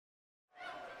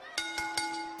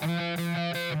The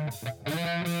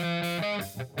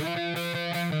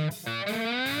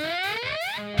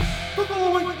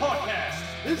following podcast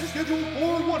is scheduled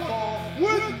for one fall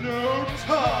with no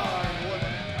time limit.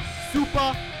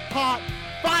 Super hot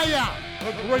fire!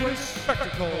 The greatest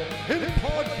spectacle in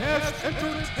podcast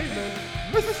entertainment,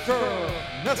 Mr.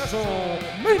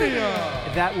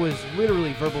 Nestlemania. That was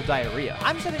literally verbal diarrhea.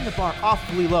 I'm setting the bar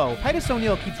awfully low. Titus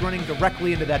O'Neil keeps running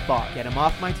directly into that bar. Get him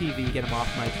off my TV, get him off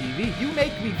my TV. You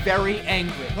make me very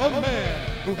angry. The man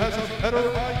who has a better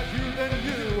IQ than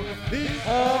you, the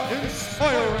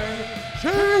awe-inspiring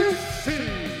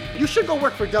JC. You should go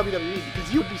work for WWE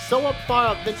because you'd be so up far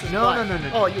up Vince's butt.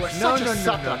 No. Oh, you are such a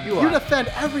sucker. You You are. defend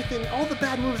everything, all the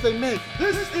bad moves they make.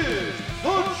 This is the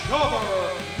Jobber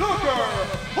Knocker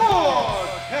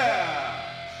Podcast.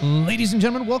 Ladies and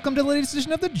gentlemen, welcome to the latest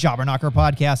edition of the Jobber Knocker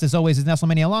Podcast. As always, is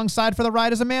Nestlemania. Alongside for the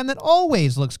ride is a man that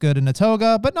always looks good in a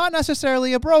toga, but not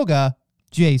necessarily a broga,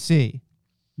 JC.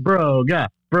 Broga.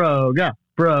 We're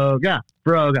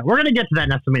going to get to that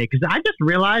Nestlemania because I just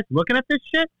realized, looking at this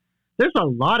shit, there's a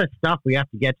lot of stuff we have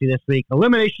to get to this week.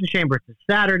 Elimination Chamber is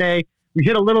Saturday. We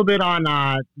hit a little bit on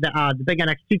the big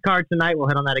NXT card tonight. We'll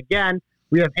hit on that again.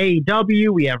 We have AEW.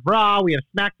 We have Raw. We have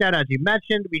SmackDown, as you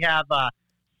mentioned. We have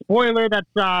spoiler that's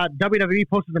WWE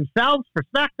posted themselves for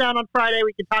SmackDown on Friday.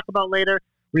 We can talk about later.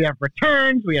 We have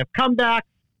returns. We have comebacks.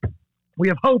 We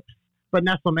have hopes. But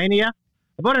Nestlemania,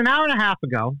 about an hour and a half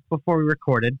ago, before we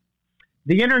recorded,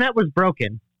 the internet was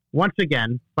broken once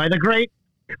again by the great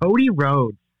Cody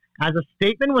Rhodes. As a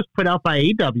statement was put out by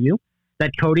AEW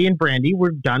that Cody and Brandy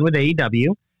were done with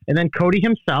AEW, and then Cody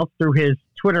himself, through his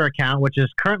Twitter account, which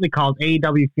is currently called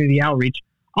AEW Community Outreach,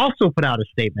 also put out a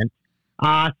statement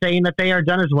saying that they are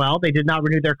done as well. They did not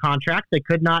renew their contract. They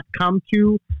could not come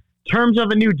to terms of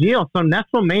a new deal. So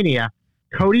Nestlemania,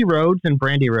 Cody Rhodes and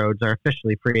Brandy Rhodes are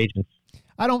officially free agents.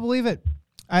 I don't believe it.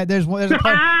 There's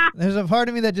a part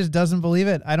of me that just doesn't believe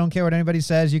it. I don't care what anybody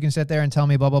says. You can sit there and tell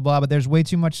me blah, blah, blah, but there's way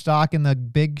too much stock in the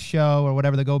big show or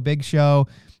whatever, the Go Big show,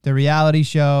 the reality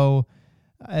show,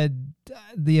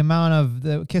 the amount of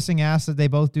the kissing ass that they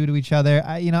both do to each other.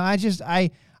 I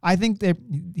think that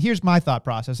here's my thought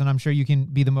process, and I'm sure you can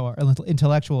be the more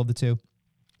intellectual of the two.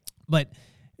 But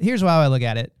here's how I look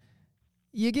at it.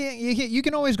 You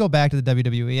can always go back to the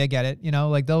WWE. I get it.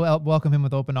 They'll welcome him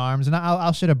with open arms, and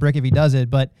I'll shit a brick if he does it.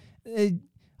 But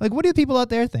what do people out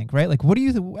there think, right? Like, what do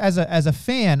you, as a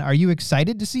fan, are you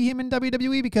excited to see him in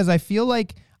WWE? Because I feel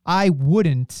like I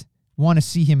wouldn't want to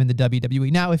see him in the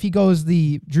WWE. Now, if he goes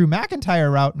the Drew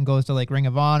McIntyre route and goes to like Ring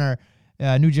of Honor,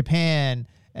 New Japan,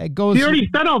 He already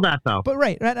said all that though. But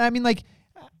right. I mean, like,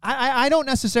 I don't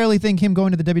necessarily think him going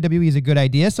to the WWE is a good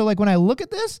idea. So, like, when I look at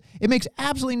this, it makes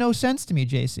absolutely no sense to me,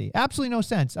 JC. Absolutely no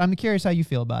sense. I'm curious how you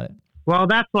feel about it. Well,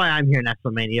 that's why I'm here,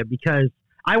 Nestlemania, because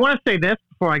I want to say this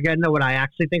before I get into what I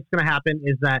actually think is going to happen,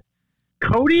 is that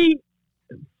Cody,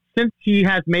 since he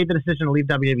has made the decision to leave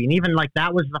WWE, and even, like,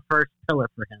 that was the first pillar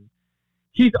for him,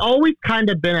 he's always kind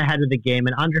of been ahead of the game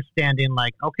and understanding,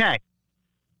 like, okay,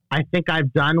 I think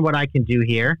I've done what I can do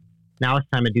here. Now it's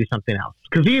time to do something else.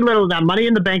 Because he literally, that Money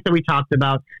in the Bank that we talked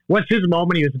about was his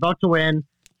moment. He was about to win.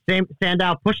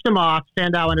 Sandow pushed him off.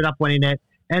 Sandow ended up winning it.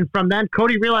 And from then,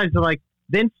 Cody realized that, like,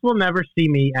 Vince will never see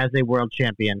me as a world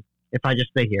champion if I just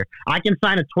stay here. I can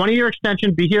sign a 20-year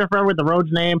extension, be here forever with the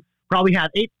Rhodes name, probably have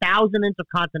 8,000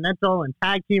 Intercontinental and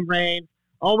tag team reigns,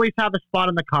 always have a spot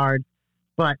on the card.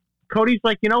 But Cody's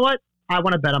like, you know what? I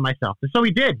want to bet on myself. And so he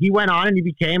did. He went on and he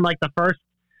became like the first.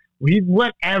 He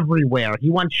went everywhere.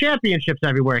 He won championships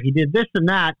everywhere. He did this and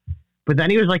that. But then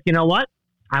he was like, you know what?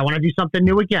 I want to do something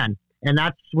new again. And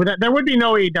that's there would be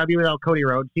no AEW without Cody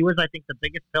Rhodes. He was, I think, the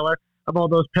biggest pillar of all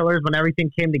those pillars when everything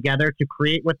came together to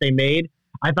create what they made.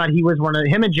 I thought he was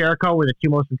him and Jericho were the two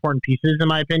most important pieces, in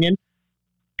my opinion.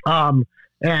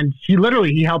 And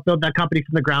he helped build that company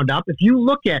from the ground up. If you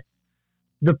look at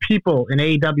the people in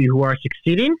AEW who are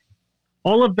succeeding,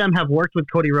 all of them have worked with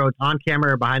Cody Rhodes on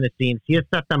camera or behind the scenes. He has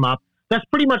set them up. That's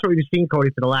pretty much what we've seen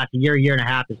Cody for the last year and a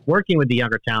half, is working with the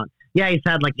younger talent. Yeah, he's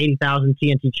had like 80,000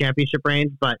 TNT championship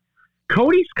reigns, but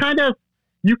Cody's kind of,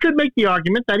 you could make the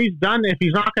argument that he's done, if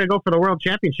he's not going to go for the world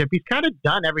championship, he's kind of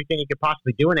done everything he could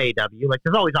possibly do in AEW. Like,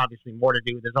 there's always obviously more to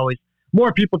do. There's always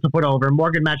more people to put over,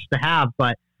 more good matches to have.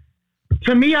 But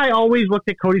to me, I always looked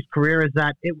at Cody's career as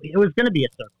that it was going to be a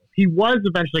circle. He was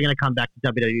eventually going to come back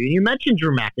to WWE. You mentioned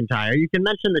Drew McIntyre. You can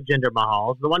mention the Jinder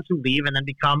Mahals, the ones who leave and then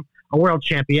become a world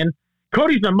champion.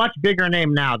 Cody's a much bigger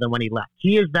name now than when he left.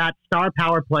 He is that star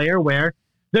power player where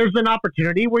there's an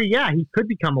opportunity where, yeah, he could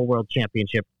become a world champion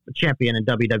in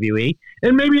WWE,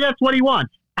 and maybe that's what he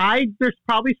wants. There's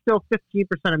probably still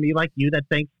 15% of me like you that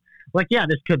thinks like, yeah,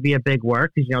 this could be a big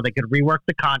work because, they could rework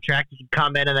the contract. He could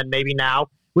come in and then maybe now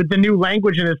with the new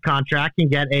language in his contract and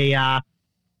get an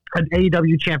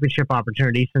AEW championship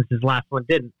opportunity since his last one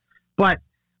didn't. But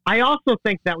I also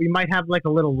think that we might have like a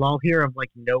little lull here of like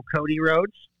no Cody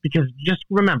Rhodes because just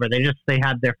remember they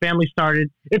had their family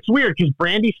started. It's weird because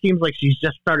Brandy seems like she's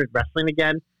just started wrestling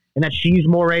again and that she's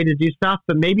more ready to do stuff.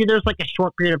 But maybe there's like a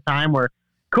short period of time where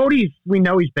we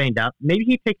know he's banged up. Maybe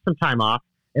he takes some time off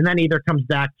and then either comes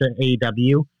back to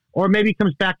AEW or maybe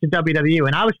comes back to WWE.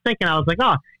 And I was like,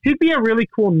 oh, he'd be a really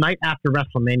cool night after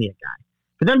WrestleMania guy.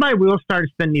 But then my wheels started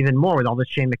spinning even more with all this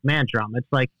Shane McMahon drama.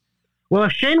 It's like, well,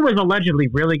 if Shane was allegedly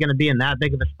really going to be in that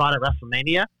big of a spot at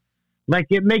WrestleMania, like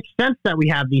it makes sense that we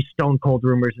have these Stone Cold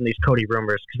rumors and these Cody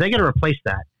rumors because they got to replace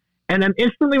that. And then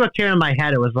instantly what came in my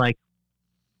head, it was like,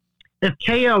 if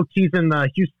KO teasing the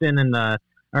Houston and the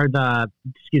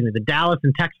Dallas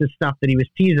and Texas stuff that he was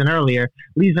teasing earlier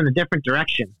leads in a different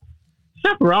direction.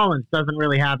 Seth Rollins doesn't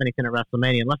really have anything at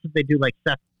WrestleMania unless if they do like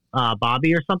Seth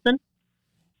Bobby or something.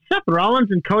 Seth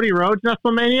Rollins and Cody Rhodes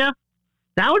WrestleMania,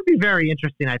 that would be very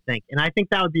interesting, I think. And I think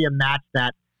that would be a match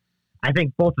that I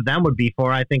think both of them would be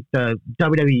for. I think the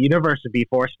WWE Universe would be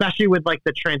for, especially with like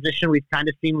the transition we've kind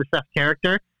of seen with Seth's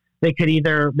character. They could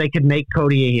make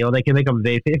Cody a heel, they could make him a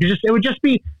baby. It would just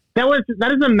be that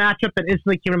is a matchup that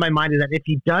instantly came to my mind is that if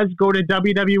he does go to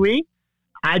WWE,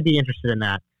 I'd be interested in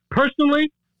that.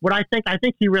 Personally, I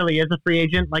think he really is a free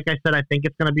agent. Like I said, I think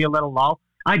it's going to be a little lull.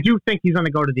 I do think he's going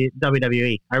to go to the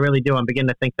WWE. I really do. I'm beginning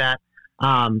to think that.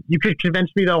 You could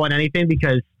convince me, though, on anything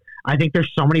because I think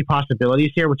there's so many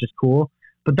possibilities here, which is cool.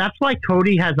 But that's why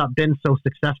Cody has been so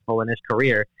successful in his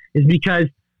career is because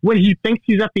when he thinks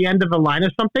he's at the end of a line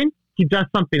of something, he does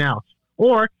something else.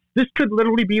 Or this could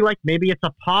literally be like maybe it's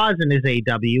a pause in his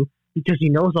AEW because he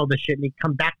knows all this shit and he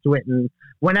come back to it and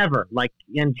whenever,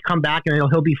 and come back and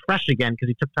he'll be fresh again because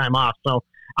he took time off. So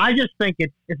I just think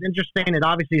it's interesting. It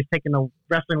obviously has taken the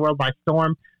wrestling world by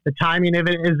storm. The timing of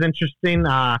it is interesting.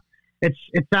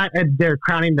 It's that they're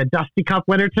crowning the Dusty Cup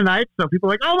winner tonight, so people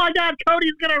are like, oh my God,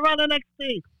 Cody's gonna run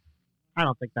NXT. I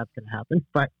don't think that's gonna happen,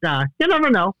 but you never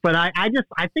know. But I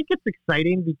think it's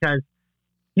exciting because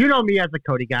you know me as a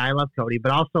Cody guy, I love Cody,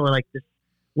 but also like this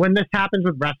when this happens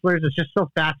with wrestlers, it's just so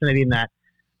fascinating that,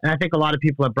 and I think a lot of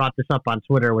people have brought this up on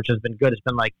Twitter, which has been good. It's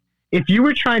been like, if you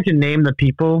were trying to name the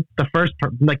people, the first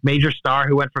like major star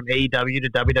who went from AEW to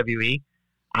WWE,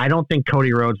 I don't think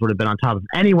Cody Rhodes would have been on top of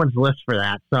anyone's list for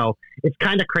that. So it's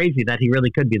kind of crazy that he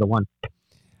really could be the one.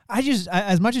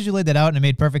 As much as you laid that out and it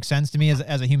made perfect sense to me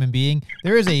as a human being,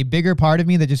 there is a bigger part of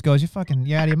me that just goes,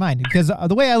 you're out of your mind. Because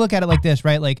the way I look at it like this,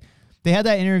 right? Like they had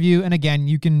that interview, and again,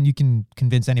 you can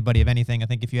convince anybody of anything, I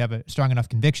think, if you have a strong enough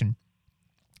conviction.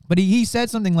 But he said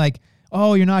something like,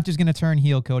 oh, you're not just going to turn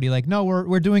heel, Cody. Like, no,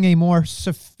 we're doing a more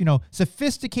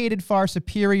sophisticated, far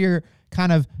superior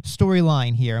kind of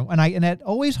storyline here. And it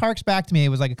always harks back to me. It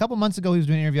was like a couple months ago he was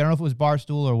doing an interview. I don't know if it was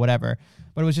Barstool or whatever,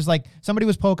 but it was just like somebody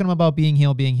was poking him about being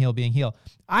heel.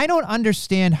 I don't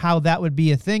understand how that would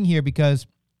be a thing here because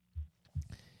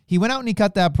he went out and he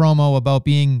cut that promo about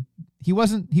being he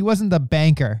wasn't the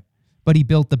banker, but he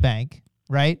built the bank,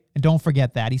 right? And don't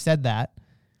forget that. He said that.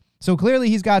 So clearly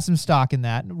he's got some stock in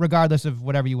that, regardless of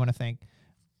whatever you want to think.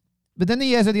 But then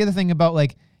he has the other thing about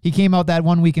like he came out that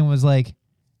one week and was like,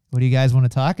 what do you guys want to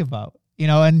talk about?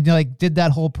 And like did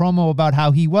that whole promo about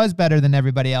how he was better than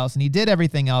everybody else and he did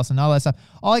everything else and all that stuff.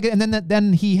 And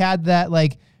then he had that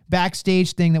like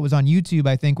backstage thing that was on YouTube,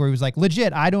 I think, where he was like,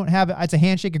 legit, I don't have it's a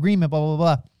handshake agreement, blah, blah,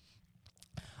 blah.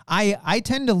 I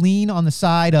tend to lean on the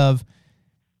side of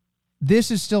this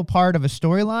is still part of a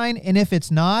storyline. And if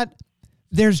it's not,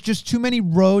 there's just too many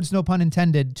roads, no pun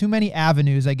intended, too many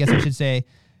avenues, I guess I should say,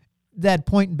 that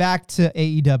point back to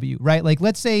AEW, right? Like,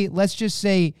 let's just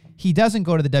say he doesn't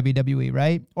go to the WWE,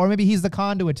 right? Or maybe he's the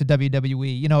conduit to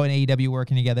WWE, and AEW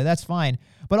working together. That's fine.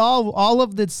 But all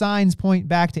of the signs point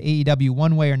back to AEW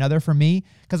one way or another for me,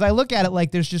 because I look at it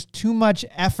like there's just too much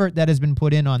effort that has been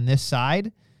put in on this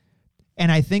side.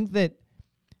 And I think that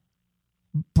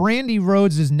Brandy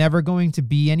Rhodes is never going to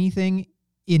be anything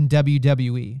in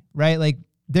WWE, right? Like,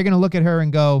 they're going to look at her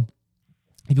and go,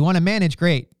 if you want to manage,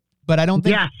 great. But I don't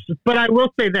think... Yes, but I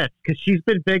will say this, because she's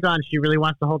been big on she really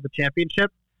wants to hold the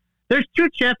championship. There's 2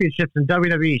 championships in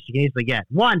WWE she can easily get.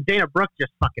 One, Dana Brooke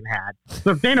just fucking had.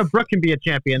 So if Dana Brooke can be a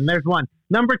champion, there's one.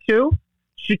 Number 2,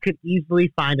 she could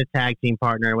easily find a tag team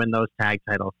partner and win those tag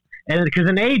titles. And because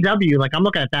in AEW, like, I'm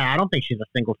looking at that, I don't think she's a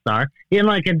single star. In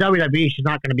WWE, she's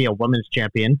not going to be a women's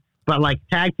champion. But like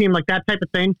tag team, like that type of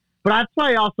thing. But that's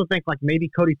why I also think like maybe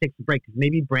Cody takes a break because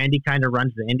maybe Brandy kind of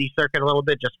runs the indie circuit a little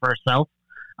bit just for herself.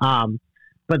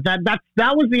 But But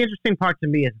that was the interesting part to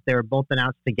me is they were both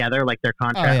announced together, like their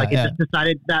contract. Just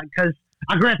decided that because,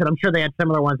 granted, I'm sure they had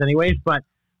similar ones anyways, but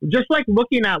just like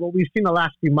looking at what we've seen the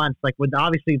last few months, like with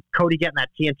obviously Cody getting that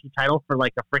TNT title for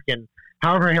like a freaking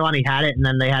however long he had it, and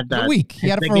then they had the week. He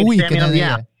had it for a week.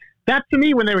 That to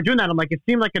me, when they were doing that, I'm like, it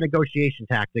seemed like a negotiation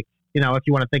tactic. You know, if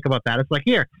you want to think about that, it's like,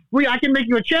 here, I can make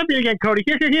you a champion again, Cody.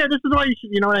 Here. This is why you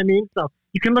should. You know what I mean? So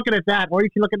you can look at it that, or you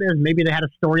can look at it as maybe they had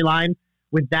a storyline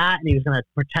with that, and he was going to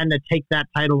pretend to take that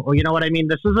title, or you know what I mean?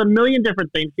 This is a million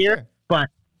different things here, sure. But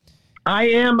I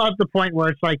am of the point where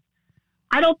it's like,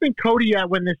 I don't think Cody,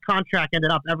 when this contract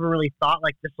ended up, ever really thought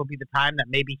like this will be the time that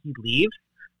maybe he leaves.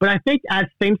 But I think as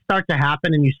things start to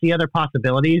happen and you see other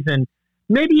possibilities, and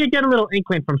maybe you get a little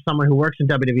inkling from someone who works in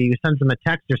WWE who sends them a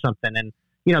text or something, and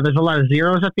you know, there's a lot of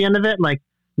zeros at the end of it. Like,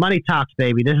 money talks,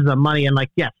 baby. This is a money, and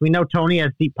like, yes, we know Tony has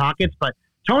deep pockets, but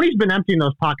Tony's been emptying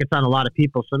those pockets on a lot of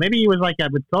people. So maybe he was like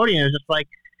that with Cody, and it was just like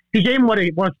he gave him what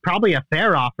it was probably a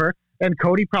fair offer, and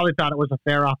Cody probably thought it was a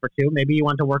fair offer too. Maybe he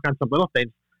wanted to work on some little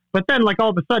things, but then like all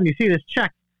of a sudden you see this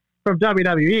check from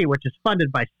WWE, which is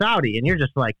funded by Saudi, and you're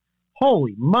just like,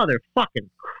 holy motherfucking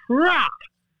crap.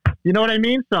 You know what I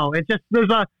mean? So it just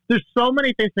there's so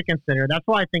many things to consider. That's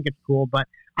why I think it's cool. But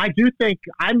I do think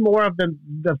I'm more of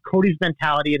the Cody's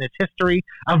mentality and his history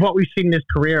of what we've seen in his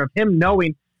career, of him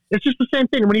knowing it's just the same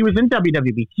thing. When he was in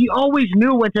WWE, he always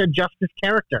knew when to adjust his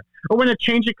character or when to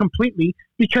change it completely,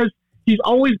 because he's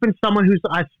always been someone who's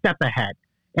a step ahead.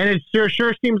 And it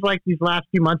sure seems like these last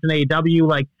few months in AEW,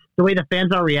 like the way the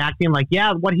fans are reacting, like,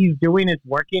 yeah, what he's doing is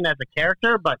working as a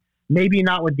character, but maybe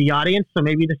not with the audience. So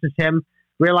maybe this is him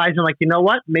realizing, like, you know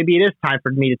what, maybe it is time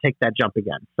for me to take that jump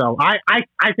again. So I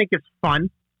think it's fun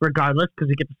regardless, because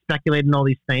you get to speculate in all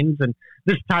these things. And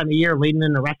this time of year leading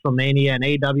into WrestleMania and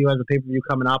AEW has a pay-per-view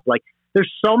coming up, like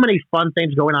there's so many fun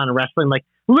things going on in wrestling. Like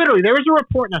literally there was a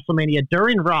report in WrestleMania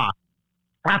during Raw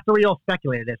after we all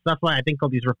speculated this. That's why I think all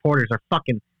these reporters are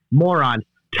fucking morons.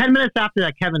 10 minutes after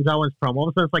that Kevin Owens promo, all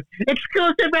of a sudden it's like,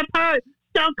 exclusive report,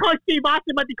 Stone Cold Steve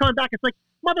Austin might be coming back. It's like,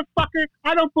 motherfucker,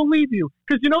 I don't believe you.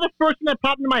 Because you know the first thing that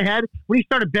popped into my head when he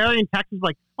started burying Texas,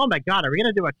 like, oh my God, are we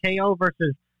going to do a KO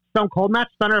versus Stone Cold match,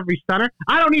 stunner every stunner?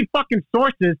 I don't need fucking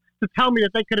sources to tell me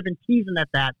that they could have been teasing at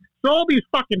that. So all these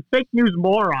fucking fake news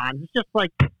morons, it's just like,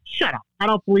 shut up. I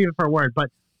don't believe it for a word. But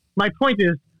my point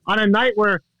is, on a night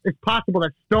where it's possible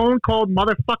that Stone Cold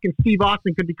motherfucking Steve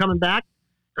Austin could be coming back,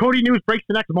 Cody News breaks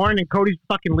the next morning and Cody's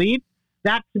fucking lead,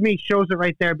 that to me shows it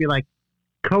right there. Be like,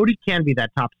 Cody can be that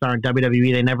top star in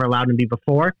WWE. They never allowed him to be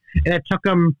before. And it took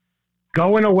him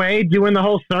going away, doing the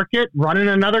whole circuit, running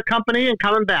another company, and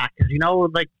coming back. Because, you know,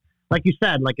 like you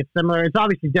said, like it's similar. It's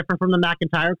obviously different from the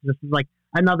McIntyre, because this is like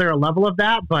another level of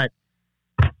that. But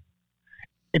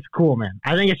it's cool, man.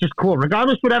 I think it's just cool.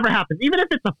 Regardless whatever happens, even if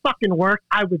it's a fucking work,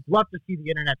 I would love to see the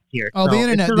internet here. Oh, so the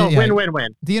internet. It's just a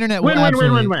win-win-win. The internet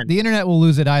will win. The internet will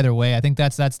lose it either way. I think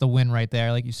that's the win right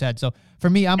there, like you said. So for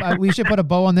me, we should put a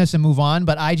bow on this and move on.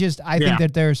 But I think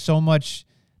that there's so much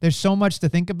to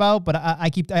think about. But I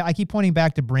keep pointing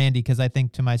back to Brandy, because I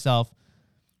think to myself,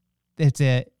 it's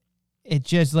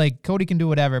just like Cody can do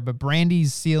whatever, but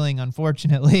Brandy's ceiling,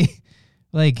 unfortunately,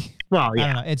 like, well, yeah,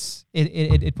 I don't know,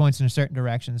 it points in a certain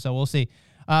direction. So we'll see.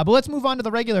 But let's move on to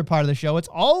the regular part of the show. It's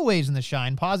always in the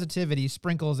shine. Positivity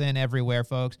sprinkles in everywhere,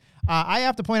 folks. I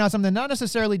have to point out something, not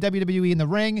necessarily WWE in the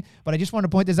ring, but I just want to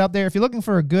point this out there. If you're looking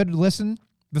for a good listen,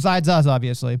 besides us,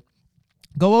 obviously,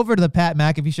 go over to the Pat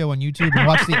McAfee show on YouTube and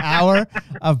watch the hour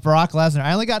of Brock Lesnar.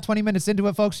 I only got 20 minutes into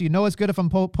it, folks, so you know it's good if I'm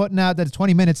putting out that it's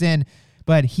 20 minutes in.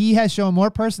 But he has shown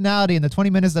more personality in the 20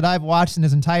 minutes that I've watched in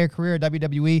his entire career at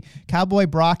WWE. Cowboy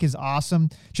Brock is awesome.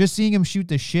 Just seeing him shoot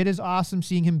the shit is awesome.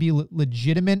 Seeing him be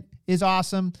legitimate is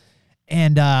awesome.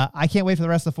 And I can't wait for the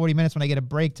rest of the 40 minutes when I get a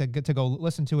break to go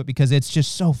listen to it, because it's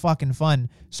just so fucking fun.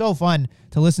 So fun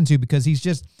to listen to, because he's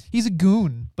a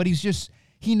goon, but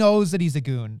he knows that he's a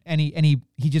goon, and he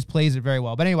just plays it very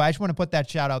well. But anyway, I just want to put that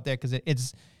shout out there, because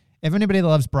it's, if anybody that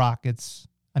loves Brock,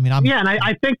 and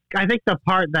I think the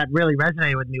part that really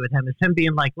resonated with me with him is him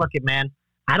being like, look it, man,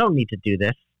 I don't need to do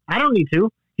this. I don't need to.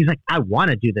 He's like, I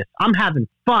want to do this. I'm having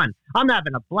fun. I'm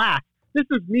having a blast. This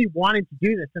is me wanting to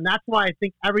do this. And that's why I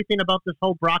think everything about this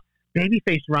whole Brock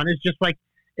babyface run is just like,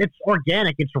 it's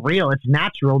organic. It's real. It's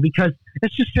natural, because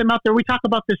it's just him out there. We talk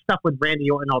about this stuff with Randy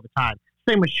Orton all the time.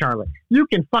 Same with Charlotte. You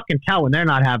can fucking tell when they're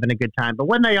not having a good time. But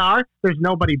when they are, there's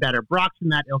nobody better. Brock's in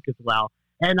that ilk as well.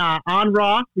 And on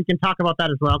Raw, we can talk about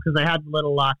that as well, because they had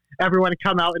little everyone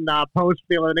come out and pose for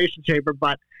the Elimination Chamber.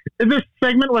 But this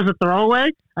segment was a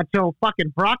throwaway until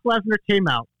fucking Brock Lesnar came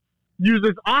out,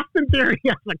 uses Austin Theory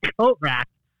as a coat rack.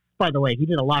 By the way, he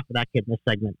did a lot for that kid in this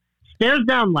segment. Stares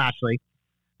down Lashley,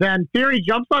 Then Theory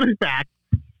jumps on his back,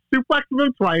 suplexes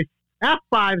him twice,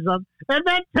 F5s him, and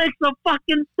then takes a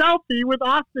fucking selfie with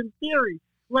Austin Theory.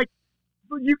 Like,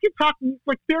 you can talk,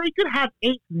 like, Theory could have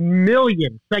 8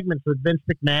 million segments with Vince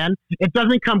McMahon. It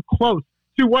doesn't come close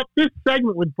to what this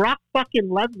segment with Brock fucking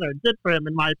Lesnar did for him,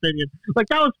 in my opinion. Like,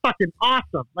 that was fucking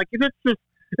awesome. Like, it's just,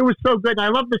 it was so good. And I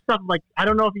love this stuff. Like, I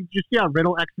don't know if you just see how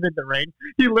Riddle exited the ring.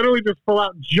 He literally just full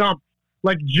out jumped,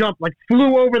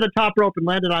 flew over the top rope and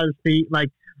landed on his feet. Like,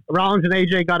 Rollins and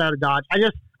AJ got out of dodge.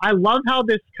 I love how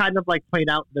this kind of like played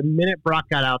out the minute Brock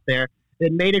got out there.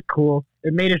 It made it cool.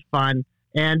 It made it fun.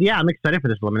 And yeah, I'm excited for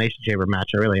this Elimination Chamber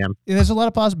match. I really am. Yeah, there's a lot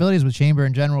of possibilities with Chamber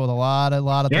in general, with a lot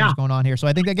of things going on here. So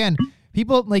I think, again,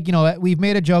 people, like, you know, we've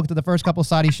made a joke that the first couple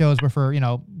Saudi shows were for, you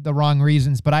know, the wrong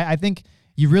reasons. But I think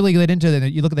you really get into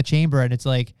it. You look at the Chamber and it's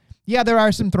like, yeah, there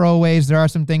are some throwaways. There are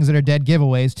some things that are dead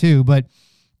giveaways too. But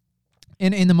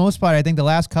in the most part, I think the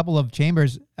last couple of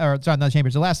Chambers, or sorry, not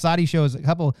Chambers, the last Saudi shows,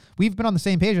 we've been on the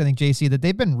same page, I think, JC, that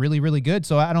they've been really, really good.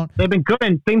 So they've been good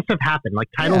and things have happened. Like,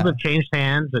 titles have changed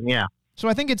hands and yeah. So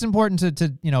I think it's important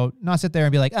to you know, not sit there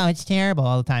and be like, oh, it's terrible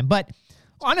all the time. But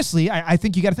honestly, I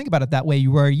think you got to think about it that way,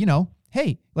 where, you know,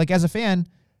 hey, like, as a fan,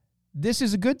 this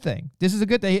is a good thing. This is a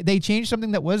good thing. They changed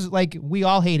something that was, like, we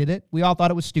all hated it. We all thought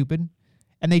it was stupid.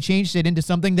 And they changed it into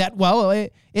something that, well,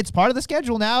 it's part of the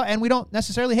schedule now, and we don't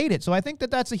necessarily hate it. So I think that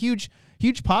that's a huge,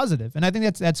 huge positive, and I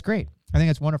think that's great. I think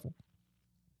that's wonderful.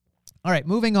 All right,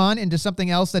 moving on into something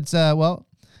else that's, well,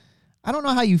 I don't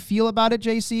know how you feel about it,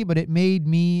 JC, but it made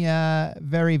me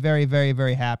very, very, very,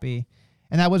 very happy.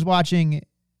 And that was watching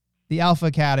the Alpha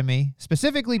Academy,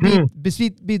 specifically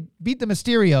beat the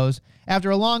Mysterios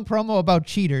after a long promo about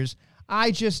cheaters.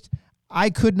 I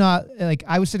could not, like,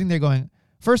 I was sitting there going,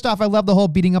 first off, I love the whole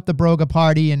beating up the Broga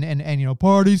party and you know,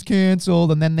 parties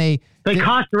canceled. And then they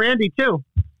cost Randy too.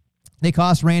 They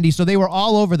cost Randy. So they were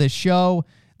all over the show.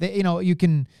 They, you know, you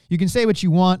can say what you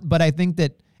want, but I think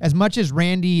that as much as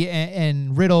Randy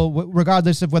and Riddle,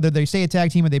 regardless of whether they stay a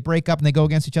tag team or they break up and they go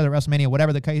against each other at WrestleMania,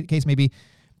 whatever the case may be,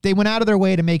 they went out of their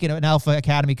way to make it an Alpha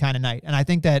Academy kind of night. And I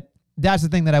think that that's the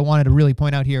thing that I wanted to really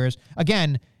point out here is,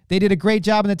 again, they did a great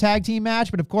job in the tag team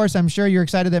match, but of course, I'm sure you're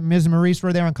excited that Miz and Maurice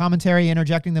were there on commentary,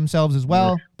 interjecting themselves as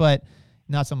well, but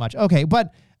not so much. Okay,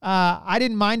 but I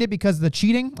didn't mind it because of the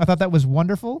cheating. I thought that was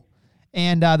wonderful.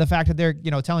 And the fact that they're,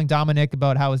 you know, telling Dominic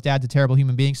about how his dad's a terrible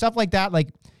human being, stuff like that, like,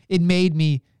 it made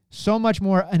me so much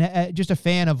more just a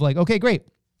fan of, like, okay, great.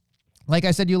 Like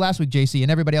I said to you last week, JC,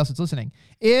 and everybody else that's listening,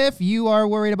 if you are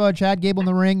worried about Chad Gable in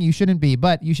the ring, you shouldn't be,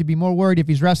 but you should be more worried if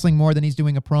he's wrestling more than he's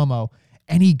doing a promo.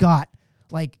 And he got,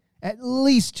 like, at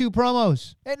least 2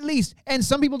 promos, at least. And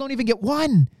some people don't even get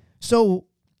 1. So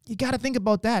you got to think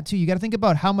about that too. You got to think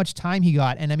about how much time he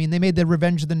got. And I mean, they made the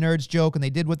Revenge of the Nerds joke and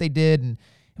they did what they did. And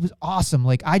it was awesome.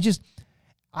 Like,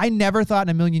 I never thought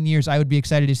in a million years I would be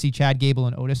excited to see Chad Gable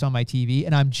and Otis on my TV.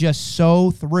 And I'm just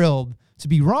so thrilled to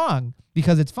be wrong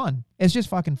because it's fun. It's just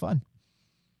fucking fun.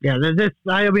 Yeah.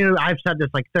 I mean, I've said this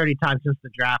like 30 times since the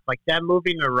draft, like them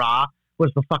moving to Raw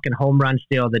was the fucking home run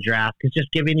steal of the draft. Because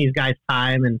just giving these guys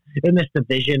time and in this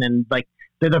division, and like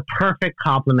they're the perfect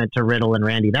complement to Riddle and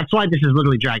Randy. That's why this is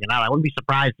literally dragging out. I wouldn't be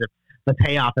surprised if the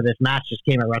payoff of this match just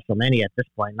came at WrestleMania at this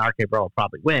point. And RK Bro will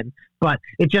probably win. But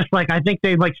it's just like, I think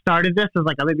they like started this as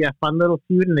like maybe a fun little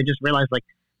feud, and they just realized like,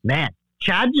 man,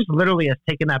 Chad just literally has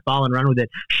taken that ball and run with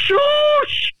it.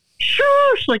 Shoosh,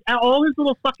 shoosh, like all his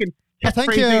little fucking.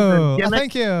 Thank you.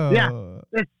 Thank you. Yeah,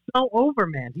 it's so over,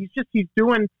 man. He's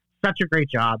doing such a great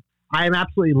job. I am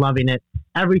absolutely loving it.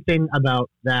 Everything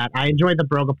about that. I enjoyed the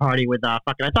Broga party with I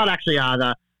thought actually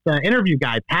the interview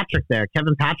guy, Patrick there,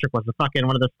 Kevin Patrick was the fucking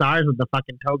one of the stars with the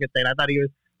fucking toga thing. I thought he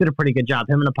did a pretty good job.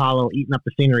 Him and Apollo eating up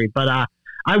the scenery. But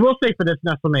I will say for this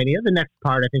WrestleMania, the next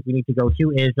part I think we need to go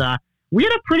to is we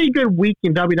had a pretty good week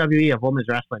in WWE of women's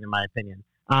wrestling, in my opinion.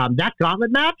 That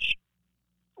gauntlet match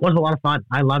was a lot of fun.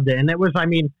 I loved it. And it was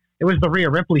the Rhea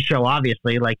Ripley show,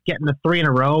 obviously, like getting the 3 in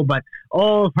a row, but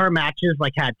all of her matches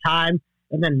like had time.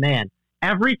 And then, man,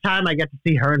 every time I get to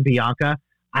see her and Bianca,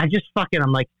 I'm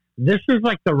like, this is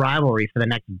like the rivalry for the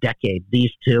next decade.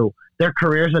 These two, their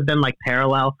careers have been like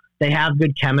parallel. They have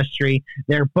good chemistry.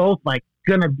 They're both like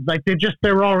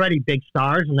they're already big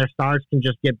stars, and their stars can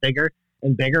just get bigger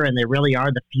and bigger. And they really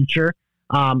are the future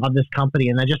of this company.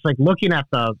 And then just like looking at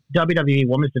the WWE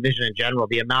women's division in general,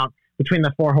 the amount between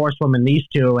the 4 horsewomen, these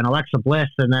two, and Alexa Bliss,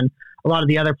 and then a lot of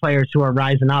the other players who are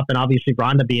rising up, and obviously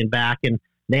Ronda being back, and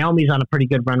Naomi's on a pretty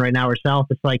good run right now herself.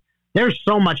 It's like there's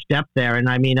so much depth there, and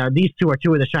I mean, these two are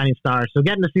 2 of the shining stars. So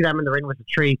getting to see them in the ring was a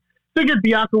treat. Figured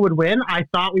Bianca would win. I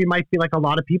thought we might be like a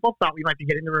lot of people thought we might be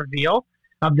getting the reveal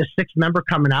of the 6th member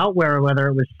coming out, whether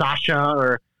it was Sasha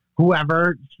or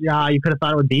whoever you could have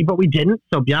thought it would be, but we didn't.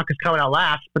 So Bianca's coming out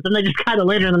last. But then they just kind of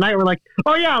later in the night were like,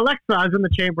 oh yeah, Alexa was in the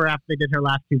chamber after they did her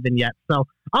last 2 vignettes. So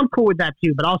I'm cool with that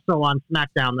too. But also on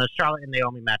SmackDown, the Charlotte and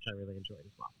Naomi match I really enjoyed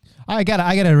as well. I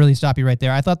gotta really stop you right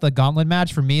there. I thought the gauntlet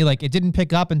match for me, like, it didn't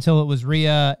pick up until it was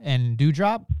Rhea and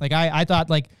Doudrop. Like I thought,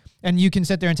 like, and you can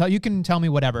sit there and you can tell me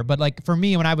whatever, but like for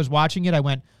me, when I was watching it, I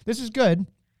went, this is good.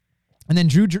 And then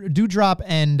Doudrop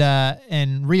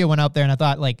and Rhea went out there, and I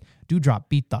thought, like, Doudrop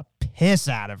beat the piss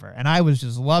out of her, and I was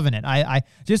just loving it. I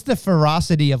just the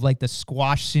ferocity of like the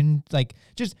squash like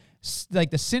just like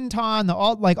the senton,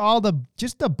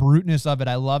 just the bruteness of it.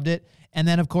 I loved it. And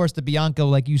then of course the Bianca,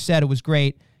 like you said, it was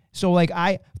great. So like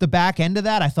the back end of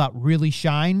that I thought really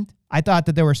shined. I thought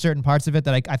that there were certain parts of it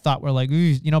that I thought were like,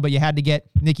 but you had to get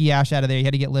Nikki Ash out of there. You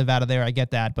had to get Liv out of there. I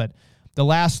get that. But the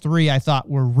last 3 I thought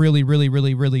were really, really,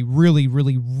 really, really, really,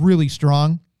 really, really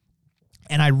strong.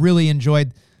 And I really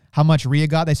enjoyed how much Rhea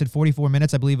got. They said 44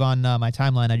 minutes, I believe, on my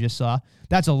timeline I just saw.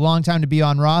 That's a long time to be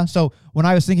on Raw. So when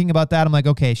I was thinking about that, I'm like,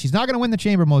 okay, she's not going to win the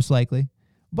chamber most likely.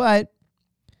 But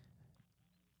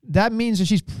that means that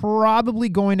she's probably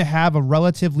going to have a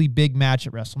relatively big match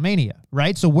at WrestleMania,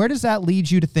 right? So where does that lead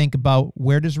you to think about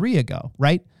where does Rhea go,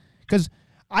 right? Because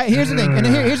here's the thing, and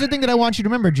here's the thing that I want you to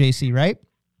remember, JC, right?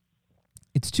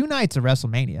 It's 2 nights of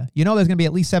WrestleMania. You know there's going to be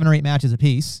at least 7 or 8 matches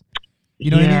apiece.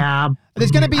 You know what I mean?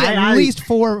 There's going to be at least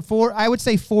four, I would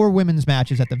say 4 women's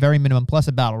matches at the very minimum, plus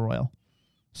a battle royal.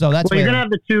 So that's you're going to have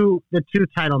the two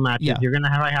title matches. Yeah. You're going to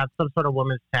have some sort of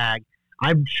women's tag.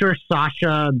 I'm sure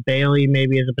Sasha Bailey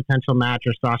maybe is a potential match,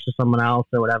 or Sasha someone else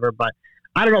or whatever. But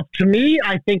I don't know. To me,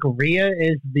 I think Rhea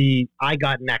is the I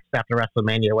got next after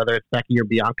WrestleMania, whether it's Becky or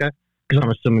Bianca, because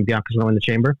I'm assuming Bianca's going to win the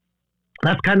chamber.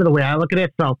 That's kind of the way I look at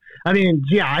it. So, I mean,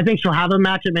 yeah, I think she'll have a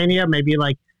match at Mania. Maybe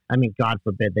God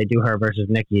forbid they do her versus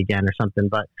Nikki again or something.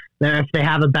 But if they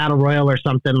have a battle royal or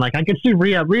something, like I can see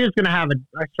Rhea. Rhea's going to have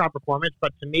a strong performance.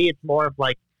 But to me, it's more of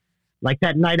like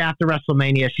that night after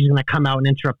WrestleMania, she's going to come out and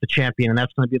interrupt the champion, and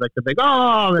that's going to be like the big,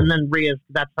 and then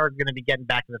that's her going to be getting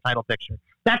back to the title picture.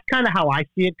 That's kind of how I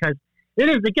see it, because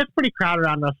it gets pretty crowded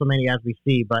around WrestleMania, as we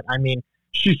see, but I mean,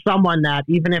 she's someone that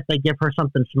even if they give her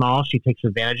something small, she takes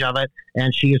advantage of it,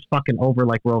 and she is fucking over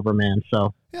like Rover, man.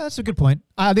 So yeah, that's a good point.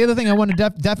 The other thing I want to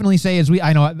definitely say is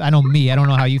I know me. I don't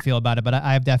know how you feel about it, but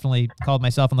I have definitely called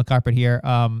myself on the carpet here.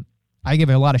 I give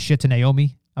a lot of shit to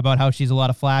Naomi about how she's a lot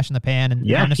of flash in the pan, and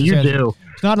yes, you do.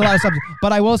 It's not a lot of substance.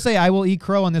 But I will say I will eat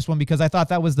crow on this one, because I thought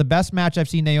that was the best match I've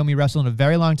seen Naomi wrestle in a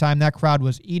very long time. That crowd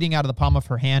was eating out of the palm of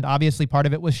her hand. Obviously, part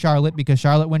of it was Charlotte, because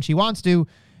Charlotte, when she wants to,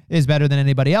 is better than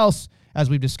anybody else, as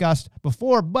we've discussed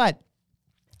before. But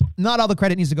not all the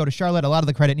credit needs to go to Charlotte. A lot of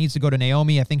the credit needs to go to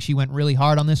Naomi. I think she went really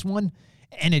hard on this one,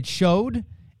 and it showed.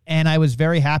 And I was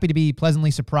very happy to be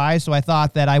pleasantly surprised. So I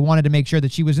thought that I wanted to make sure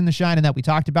that she was in the shine and that we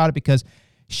talked about it, because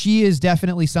she is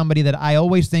definitely somebody that I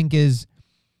always think is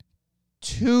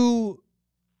too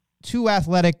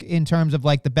athletic in terms of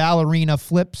like the ballerina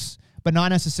flips, but not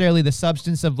necessarily the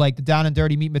substance of like the down and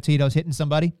dirty meat potatoes hitting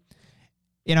somebody.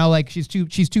 You know, like she's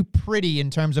too pretty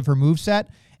in terms of her moveset.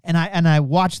 And I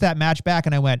watched that match back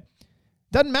and I went,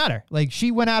 doesn't matter. Like,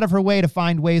 she went out of her way to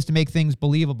find ways to make things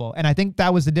believable. And I think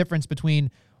that was the difference between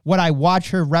what I watch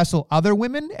her wrestle other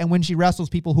women and when she wrestles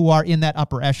people who are in that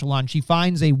upper echelon. She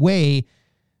finds a way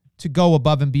to go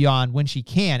above and beyond when she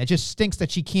can. It just stinks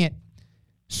that she can't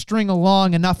string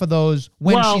along enough of those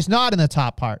when she's not in the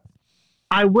top part.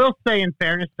 I will say, in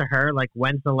fairness to her, like,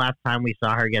 when's the last time we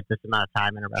saw her get this amount of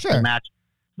time in a wrestling match?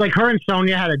 Like, her and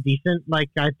Sonya had a decent, like,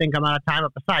 I think amount of time,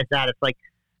 but besides that,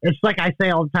 it's like I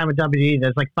say all the time with WWE,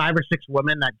 there's like 5 or 6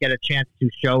 women that get a chance to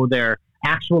show their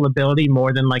actual ability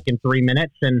more than like in 3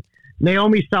 minutes. And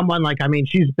Naomi's someone, like, I mean,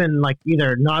 she's been like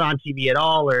either not on TV at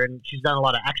all, or she's done a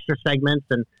lot of extra segments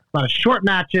and a lot of short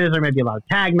matches, or maybe a lot of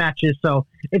tag matches. So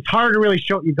it's hard to really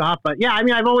show what you got. But yeah, I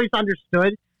mean, I've always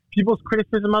understood people's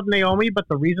criticism of Naomi, but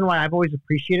the reason why I've always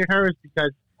appreciated her is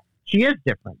because she is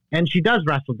different, and she does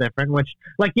wrestle different, which,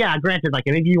 like, yeah, granted, like,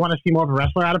 maybe you want to see more of a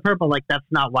wrestler out of her, but, like, that's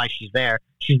not why she's there.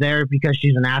 She's there because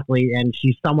she's an athlete, and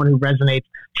she's someone who resonates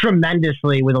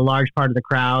tremendously with a large part of the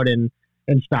crowd and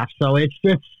stuff. So it's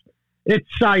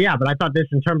yeah, but I thought this,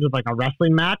 in terms of, like, a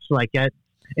wrestling match, like,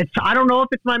 it's I don't know if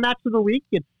it's my match of the week.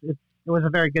 It was a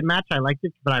very good match. I liked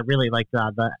it, but I really liked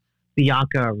the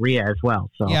Bianca Rhea as well.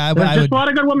 So yeah, there's a lot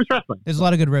of good women's wrestling. There's a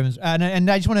lot of good women's, and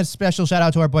I just want a special shout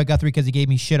out to our boy Guthrie, because he gave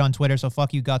me shit on Twitter. So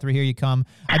fuck you, Guthrie. Here you come.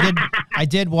 I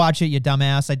did watch it, you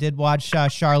dumbass. I did watch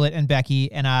Charlotte and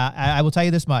Becky, and I will tell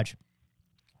you this much.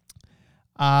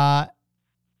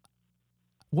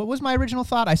 What was my original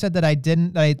thought? I said that I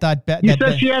didn't. I thought you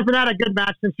said she hasn't had a good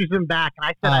match since she's been back, and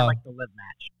I said I like the Liv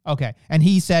match. Okay, and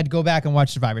he said go back and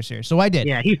watch Survivor Series, so I did.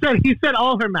 Yeah, he said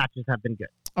all her matches have been good.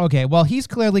 Okay, well he's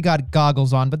clearly got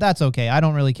goggles on, but that's okay. I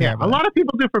don't really care. A lot of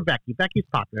people do for Becky. Becky's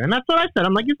popular, and that's what I said.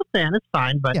 I'm like, he's a fan. It's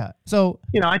fine, but yeah. So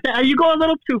I think you go a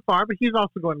little too far, but he's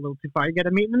also going a little too far. You got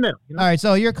to meet in the middle. All right,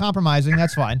 so you're compromising.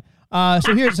 That's fine.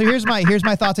 So here's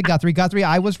my thoughts on Guthrie. Guthrie,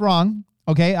 I was wrong.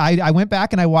 Okay, I went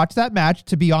back and I watched that match,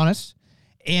 to be honest,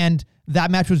 and that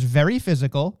match was very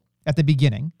physical at the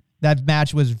beginning. That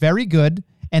match was very good,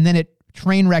 and then it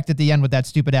train wrecked at the end with that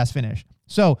stupid ass finish.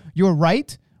 So you're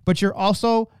right, but you're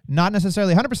also not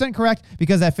necessarily 100% correct,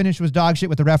 because that finish was dog shit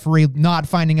with the referee not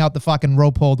finding out the fucking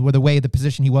rope hold, where the way the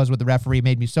position he was with the referee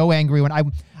made me so angry when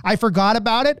I forgot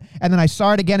about it, and then I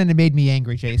saw it again and it made me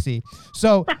angry, JC.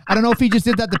 So I don't know if he just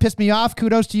did that to piss me off.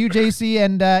 Kudos to you, JC,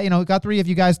 and Guthrie, if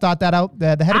you guys thought that out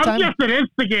ahead of time. I'm just an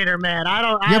instigator, man.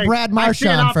 You're Brad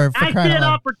Marchand for I crying see out an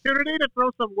loud. opportunity to throw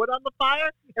some wood on the fire,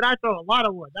 and I throw a lot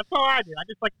of wood. That's all I do. I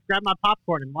just like to grab my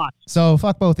popcorn and watch. So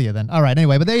fuck both of you then. All right,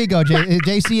 anyway, but there you go,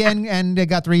 JC and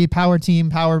Guthrie, power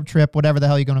team, power trip, whatever the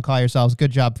hell you're going to call yourselves.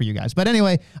 Good job for you guys. But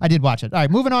anyway, I did watch it. All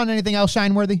right, moving on. Anything else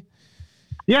shine-worthy?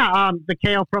 Yeah, the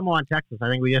KO promo on Texas. I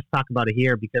think we just talked about it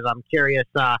here because I'm curious.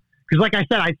 Because like I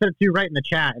said it to you right in the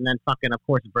chat, and then fucking, of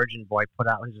course, Virgin Boy put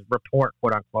out his report,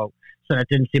 quote unquote. So that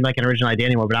didn't seem like an original idea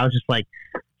anymore. But I was just like,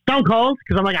 Stone Cold,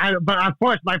 because I'm like, but of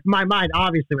course, my mind,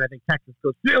 obviously, when I think Texas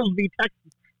goes, Bills v.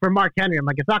 Texas for Mark Henry. I'm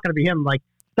like, it's not going to be him. Like,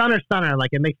 stunner. Like,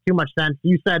 it makes too much sense.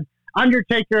 You said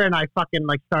Undertaker, and I fucking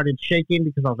like started shaking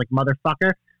because I was like,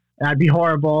 motherfucker, that'd be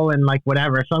horrible and like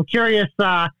whatever. So I'm curious.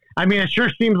 I mean, it sure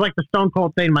seems like the Stone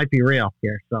Cold thing might be real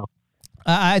here. So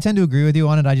I tend to agree with you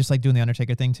on it. I just like doing the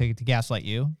Undertaker thing to gaslight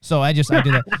you. So I do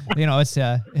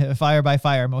that. It's fire by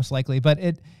fire most likely. But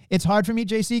it's hard for me,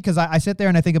 JC, because I sit there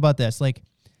and I think about this. Like,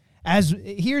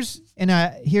 here's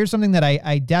something that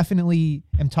I definitely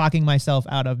am talking myself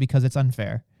out of because it's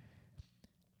unfair.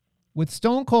 With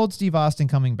Stone Cold Steve Austin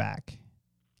coming back,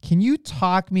 can you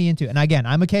talk me into, and again,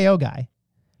 I'm a KO guy,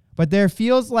 but there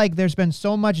feels like there's been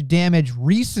so much damage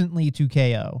recently to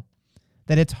KO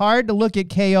that it's hard to look at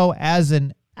KO as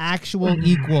an actual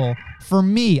equal for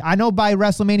me. I know by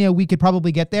WrestleMania we could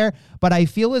probably get there, but I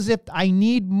feel as if I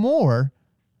need more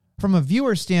from a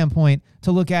viewer standpoint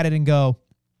to look at it and go,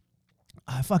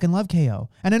 I fucking love KO.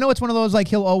 And I know it's one of those, like,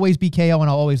 he'll always be KO and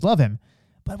I'll always love him.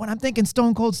 But when I'm thinking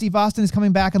Stone Cold Steve Austin is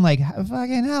coming back in like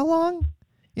fucking how long?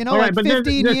 Like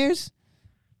 15 years?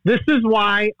 This is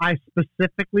why I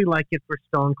specifically like it for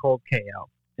Stone Cold KO.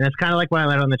 And it's kind of like what I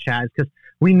let on the chat, because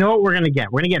we know what we're going to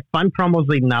get. We're going to get fun promos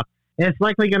leading up, and it's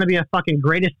likely going to be a fucking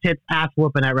greatest hits ass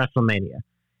whooping at WrestleMania.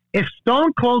 If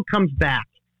Stone Cold comes back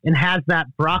and has that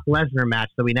Brock Lesnar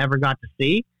match that we never got to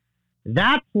see,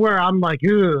 that's where I'm like,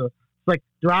 ugh. It's like,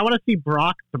 do I want to see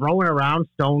Brock throwing around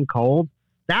Stone Cold?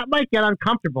 That might get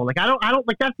uncomfortable. Like, I don't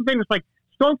like, that's the thing. It's like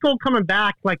Stone Cold coming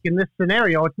back, like in this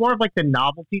scenario, it's more of like the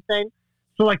novelty thing.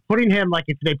 So like putting him, like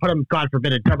if they put him, God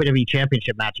forbid, a WWE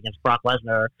Championship match against Brock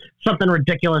Lesnar or something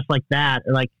ridiculous like that,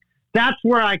 or like that's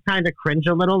where I kind of cringe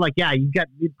a little. Like, yeah, you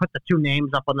put the two names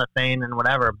up on the thing and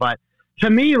whatever, but to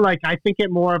me, like, I think it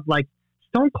more of like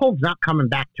Stone Cold's not coming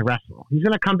back to wrestle. He's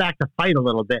gonna come back to fight a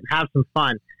little bit and have some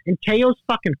fun. And KO's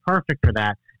fucking perfect for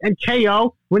that. And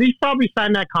KO, when he probably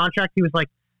signed that contract, he was like,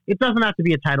 it doesn't have to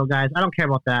be a title, guys. I don't care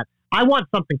about that. I want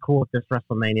something cool at this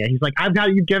WrestleMania. He's like,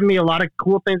 you've given me a lot of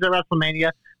cool things at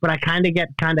WrestleMania, but I kind of get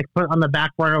put on the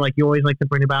back burner, like you always like to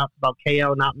bring about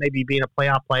KO not maybe being a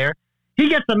playoff player. He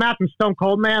gets a match with Stone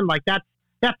Cold, man. Like that's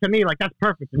to me, like that's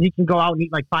perfect. And he can go out and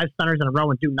eat like 5 stunners in a row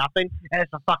and do nothing, and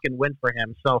it's a fucking win for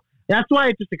him. So that's why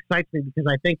it just excites me,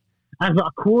 because I think as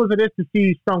cool as it is to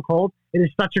see Stone Cold, it is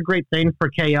such a great thing for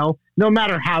KO, no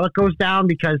matter how it goes down,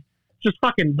 because just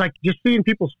fucking like just seeing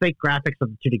people's fake graphics of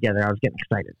the two together, I was getting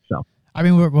excited. So I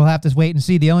mean, we'll have to wait and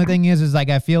see. The only thing is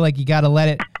like I feel like you got to let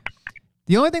it.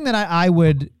 The only thing that I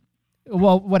would,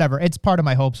 well, whatever. It's part of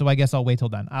my hope, so I guess I'll wait till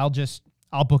then. I'll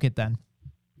book it then.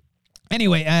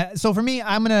 Anyway, so for me,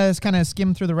 I'm gonna kind of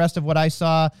skim through the rest of what I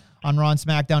saw on Raw and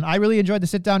SmackDown. I really enjoyed the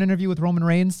sit-down interview with Roman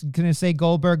Reigns. Gonna say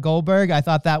Goldberg. I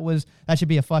thought that should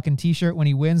be a fucking T-shirt when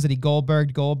he wins, that he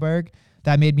Goldberg.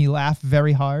 That made me laugh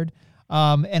very hard.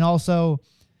 And also,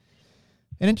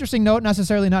 an interesting note,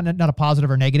 necessarily not a positive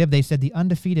or negative. They said the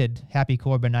undefeated Happy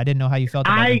Corbin. I didn't know how you felt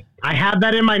about it. I have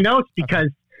that in my notes because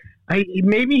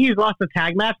maybe he's lost a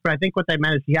tag match, but I think what they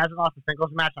meant is he hasn't lost a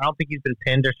singles match. I don't think he's been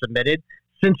pinned or submitted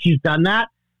since he's done that.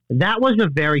 That was a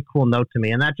very cool note to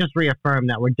me, and that just reaffirmed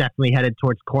that we're definitely headed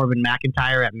towards Corbin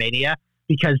McIntyre at Mania,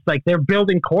 because like they're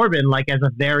building Corbin like as a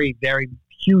very, very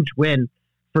huge win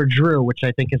for Drew, which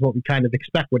I think is what we kind of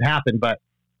expect would happen. But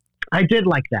I did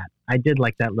like that. I did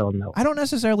like that little note. I don't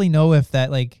necessarily know if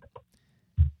that, like,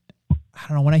 I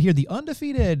don't know, when I hear the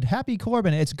undefeated Happy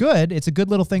Corbin, it's good. It's a good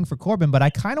little thing for Corbin, but I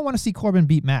kind of want to see Corbin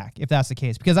beat Mac if that's the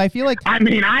case, because I feel like, I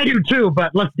mean, I do too,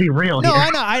 but let's be real no, here. I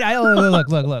know. I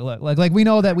look. Like we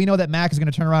know that Mac is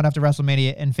going to turn around after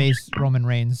WrestleMania and face Roman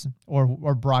Reigns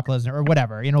or Brock Lesnar or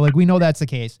whatever. You know, like we know that's the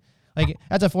case. Like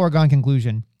that's a foregone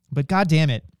conclusion. But God damn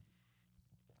it,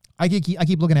 I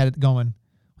keep looking at it going,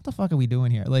 what the fuck are we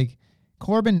doing here? Like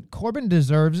Corbin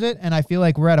deserves it, and I feel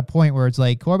like we're at a point where it's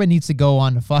like Corbin needs to go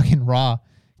on to fucking Raw,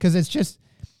 because it's just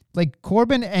like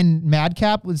Corbin and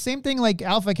Madcap, the same thing like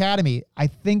Alpha Academy. I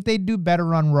think they'd do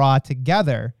better on Raw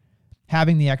together,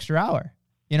 having the extra hour.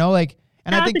 You know, like,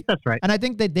 and Yeah, I I think that's right. And I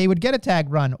think that they would get a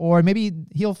tag run, or maybe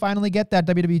he'll finally get that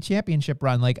WWE Championship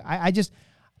run. Like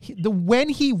when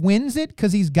he wins it,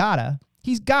 because he's gotta.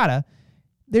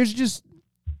 There's just,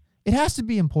 it has to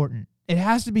be important. It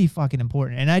has to be fucking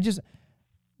important. And I just,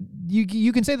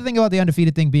 you can say the thing about the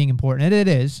undefeated thing being important, and it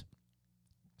is,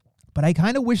 but I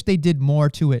kind of wish they did more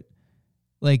to it,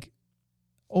 like,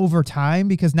 over time,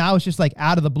 because now it's just like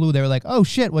out of the blue. They were like, oh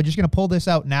shit, we're just going to pull this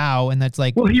out now, and that's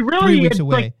like, Well, he 3 really weeks is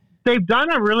away. like, they've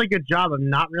done a really good job of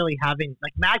not really having,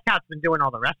 like, Madcap's been doing all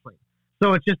the wrestling.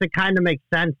 So it's just, it kind of makes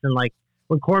sense. And like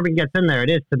when Corbin gets in there, it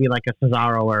is to be like a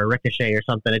Cesaro or a Ricochet or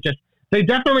something. It just, they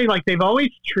definitely, like, they've always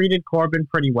treated Corbin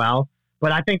pretty well.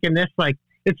 But I think in this, like,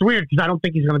 it's weird because I don't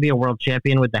think he's going to be a world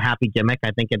champion with the happy gimmick.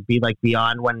 I think it'd be like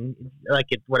beyond when, like,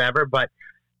 it's whatever. But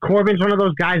Corbin's one of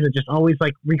those guys that just always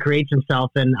like recreates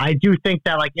himself. And I do think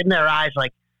that, like, in their eyes,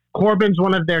 like, Corbin's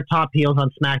one of their top heels on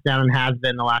SmackDown and has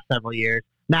been the last several years.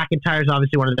 McIntyre's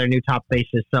obviously one of their new top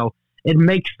faces. So it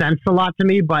makes sense a lot to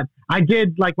me. But I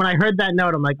did, like, when I heard that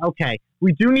note, I'm like, okay,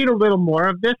 we do need a little more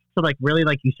of this to, like, really,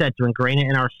 like you said, to ingrain it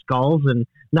in our skulls and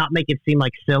not make it seem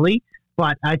like silly.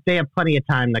 But they have plenty of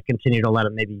time to continue to let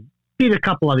him maybe beat a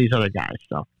couple of these other guys.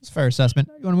 So It's a fair assessment.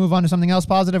 You want to move on to something else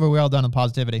positive, or are we all done on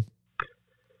positivity?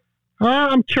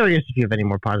 I'm curious if you have any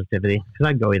more positivity, because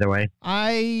I'd go either way.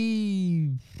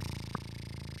 I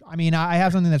mean, I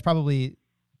have something that's probably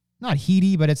not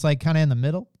heaty, but it's like kind of in the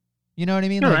middle. You know what I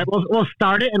mean? All Like, right, we'll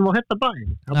start it and we'll hit the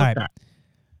button. How about All right. that?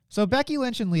 So Becky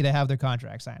Lynch and Lita have their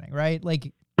contract signing, right?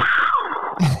 Like,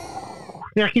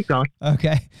 Yeah, keep going.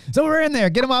 okay. So we're in there.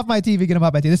 Get them off my TV. Get them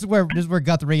off my TV. This is where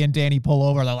Guthrie and Danny pull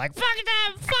over. They're like, fuck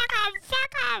them, fuck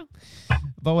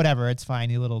them. But whatever. It's fine.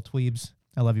 You little dweebs.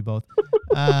 I love you both.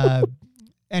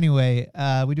 Anyway,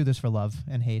 we do this for love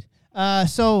and hate.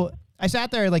 So I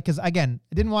sat there, like, because, again,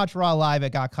 I didn't watch Raw live.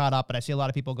 It got caught up, but I see a lot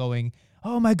of people going,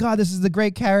 oh, my God, this is the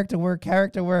great character work.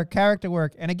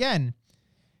 And, again,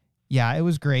 yeah, it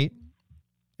was great.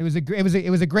 It was a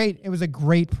great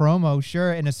promo,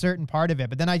 sure, in a certain part of it.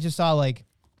 But then I just saw, like,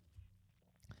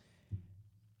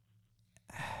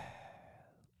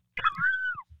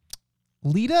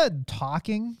 Lita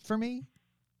talking for me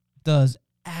does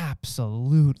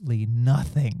absolutely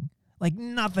nothing. Like,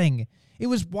 nothing. It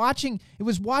was watching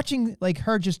like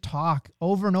her just talk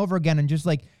over and over again, and just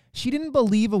like she didn't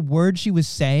believe a word she was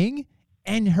saying,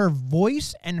 and her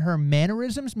voice and her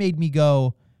mannerisms made me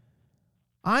go,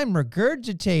 I'm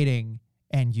regurgitating,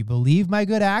 and you believe my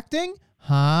good acting?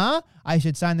 Huh? I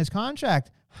should sign this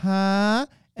contract. Huh?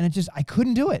 And it just, I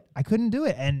couldn't do it.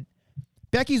 And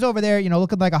Becky's over there, you know,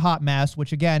 looking like a hot mess,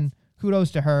 which, again, kudos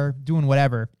to her, doing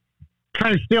whatever.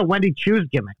 Trying to steal Wendy Chu's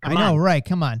gimmick. Come I know, on. right?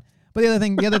 Come on. But the other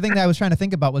thing that I was trying to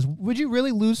think about was, would you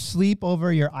really lose sleep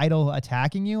over your idol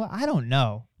attacking you? I don't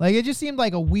know. Like, it just seemed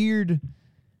like a weird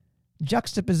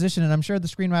juxtaposition, and I'm sure the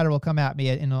screenwriter will come at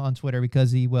me on Twitter, because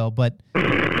he will. But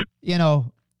you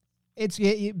know,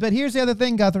 but here's the other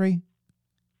thing, Guthrie.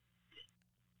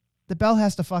 The bell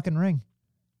has to fucking ring.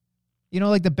 You know,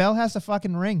 like, the bell has to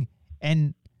fucking ring,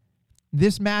 and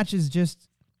this match is just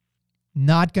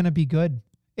not gonna be good.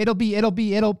 It'll be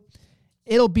watchable.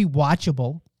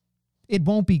 It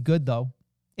won't be good, though.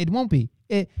 It won't be.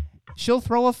 She'll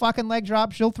throw a fucking leg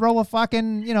drop. She'll throw a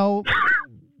fucking, you know.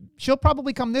 She'll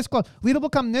probably come this close. Lita will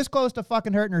come this close to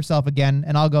fucking hurting herself again,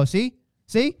 and I'll go, see?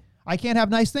 I can't have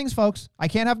nice things, folks. I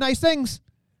can't have nice things.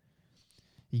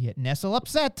 You get Nestle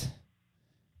upset.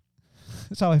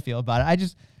 That's how I feel about it.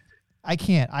 I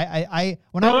can't. I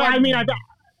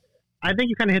think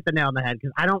you kind of hit the nail on the head,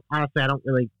 because I don't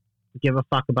really give a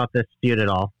fuck about this feud at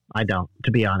all. I don't,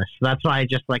 to be honest. That's why I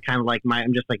just, like, kind of like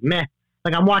I'm just like, meh.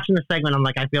 Like, I'm watching the segment, I'm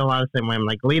like, I feel a lot of the same way. I'm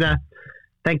like, Lita,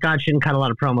 thank God she didn't cut a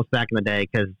lot of promos back in the day,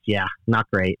 because, yeah,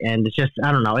 not great. And it's just,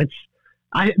 I don't know.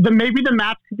 Maybe the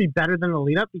match could be better than the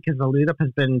lead-up, because the lead-up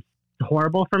has been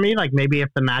horrible for me. Like maybe if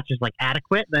the match is like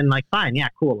adequate, then like fine, yeah,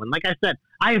 cool. And like I said,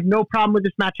 I have no problem with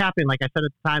this match happening. Like I said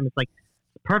at the time, it's like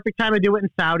the perfect time to do it in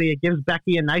Saudi. It gives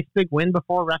Becky a nice big win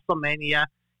before WrestleMania.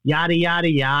 Yada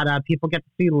yada yada. People get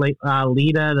to see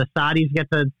Lita. The Saudis get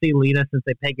to see Lita since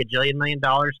they pay $1 million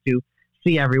to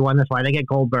see everyone. That's why they get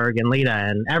Goldberg and Lita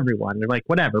and everyone. They're like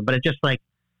whatever, but it's just like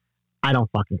I don't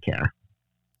fucking care.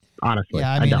 Honestly,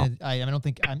 Yeah, I don't. I don't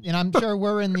think, and I'm sure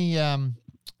we're in the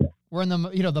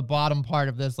the bottom part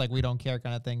of this, like we don't care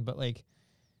kind of thing. But like,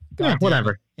 God Yeah, damn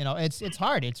whatever. it. It's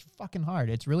hard. It's fucking hard.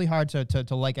 It's really hard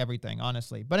to like everything,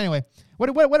 honestly. But anyway,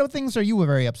 what things are you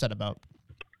very upset about?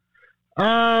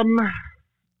 I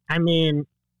mean,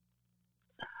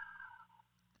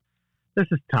 this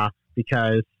is tough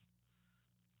because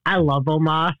I love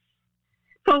Omos,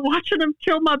 but watching him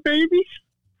kill my babies,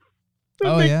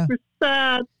 it makes me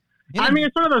sad. Yeah. I mean,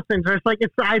 it's one of those things where it's like,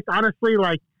 it's honestly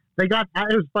like, it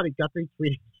was funny, Guthrie's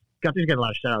getting a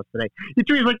lot of shout-outs today. He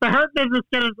tweeted, like, the Hurt Business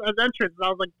get an entrance, and I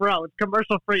was like, bro, it's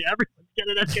commercial-free, everyone's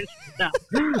getting an entrance now.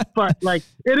 But, like,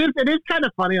 it is kind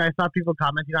of funny, and I saw people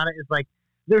commenting on it, is like,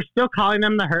 they're still calling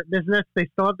them the Hurt Business, they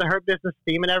still have the Hurt Business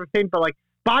theme and everything, but, like,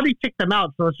 Bobby kicked them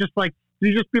out, so it's just like,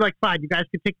 you just be like, fine, you guys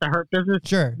can take the Hurt Business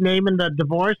name in the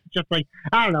divorce, just like,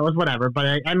 I don't know, it was whatever,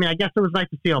 but I mean, I guess it was nice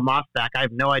to see Omos back. I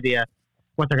have no idea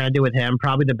what they're going to do with him.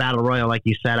 Probably the Battle Royal, like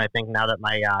you said, I think, now that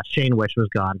my Shane Wish was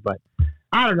gone. But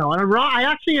I don't know. And Raw, I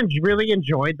actually really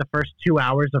enjoyed the first 2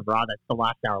 hours of Raw. That's the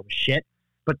last hour was shit.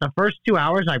 But the first 2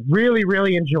 hours I really,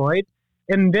 really enjoyed.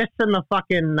 And this and the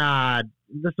fucking,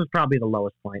 this was probably the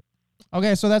lowest point.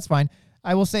 Okay, so that's fine.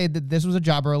 I will say that this was a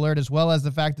jobber alert, as well as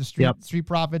the fact that Street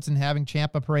Profits and having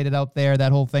Ciampa paraded out there,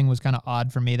 that whole thing was kind of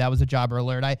odd for me. That was a jobber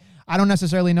alert. I don't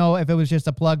necessarily know if it was just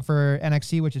a plug for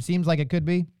NXT, which it seems like it could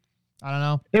be. I don't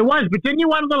know. It was, but didn't you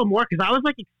want a little more? Because I was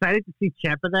like excited to see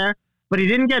Ciampa there, but he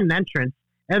didn't get an entrance.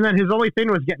 And then his only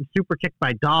thing was getting super kicked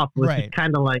by Dolph, which is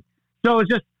kind of like, so it was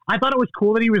just, I thought it was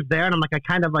cool that he was there. And I'm like, I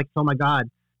kind of like, oh my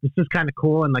God, this is kind of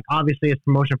cool. And like, obviously it's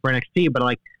promotion for NXT, but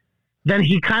like, then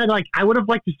he kind of like, I would have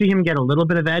liked to see him get a little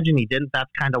bit of edge, and he didn't. That's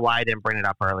kind of why I didn't bring it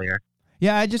up earlier.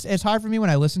 Yeah, it's hard for me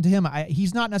when I listen to him.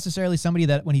 He's not necessarily somebody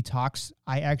that when he talks,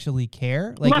 I actually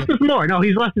care. Like less is more. No,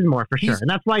 he's less is more for sure. And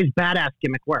that's why his badass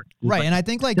gimmick works. Right, like, and I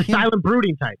think like the silent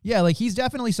brooding type. Yeah, like he's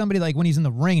definitely somebody like when he's in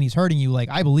the ring and he's hurting you, like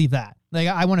I believe that. Like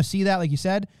I want to see that, like you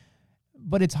said.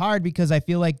 But it's hard because I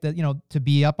feel like that, to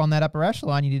be up on that upper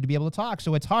echelon, you need to be able to talk.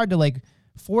 So it's hard to like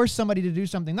force somebody to do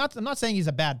something. I'm not saying he's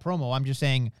a bad promo. I'm just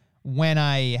saying when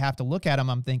I have to look at him,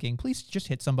 I'm thinking, please just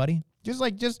hit somebody. Just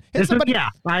hit somebody.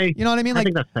 You know what I mean? Like,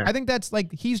 think that's fair. I think that's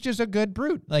like, he's just a good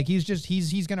brute. Like he's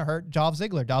going to hurt Dolph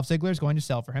Ziggler. Dolph Ziggler is going to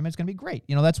sell for him. It's going to be great.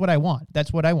 That's what I want.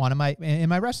 That's what I want in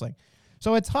my wrestling.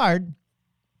 So it's hard.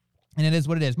 And it is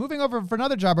what it is. Moving over for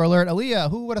another jobber alert, Aaliyah,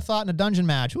 who would have thought in a dungeon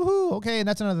match? Woohoo. Okay. And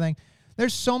that's another thing.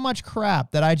 There's so much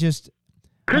crap that I just,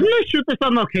 couldn't they shoot this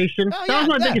on location? Oh, that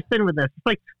was my biggest thing with this. It's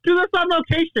like, do this on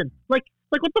location. Like,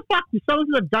 what the fuck? You sell this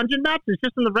in a dungeon match? It's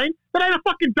just in the ring? That ain't a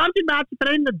fucking dungeon match if it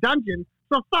ain't in the dungeon.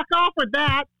 So fuck off with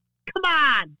that. Come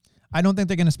on. I don't think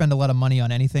they're going to spend a lot of money on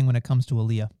anything when it comes to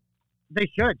Aaliyah. They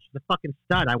should. She's a fucking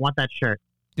stud. I want that shirt.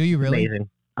 Do you really? Amazing.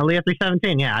 Aaliyah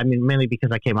 317. Yeah, I mean, mainly because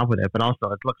I came up with it, but also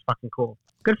it looks fucking cool.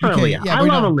 Good for Aaliyah. I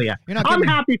love Aaliyah. I'm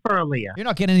happy for Aaliyah. You're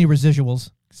not getting any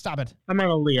residuals. Stop it. I'm an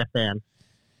Aaliyah fan.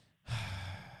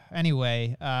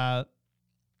 Anyway, can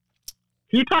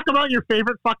you talk about your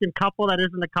favorite fucking couple that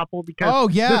isn't a couple?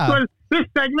 Because this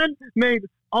segment made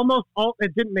almost all.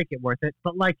 It didn't make it worth it,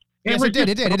 but like it did.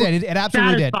 It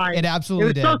absolutely did. It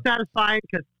absolutely did. It was so satisfying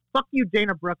because fuck you,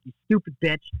 Dana Brooke, you stupid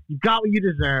bitch. You got what you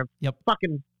deserved. Yep.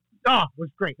 Fucking. Oh, it was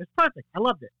great. It was perfect. I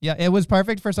loved it. Yeah, it was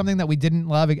perfect for something that we didn't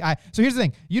love. So here's the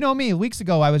thing. You know me, weeks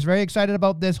ago, I was very excited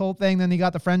about this whole thing. Then he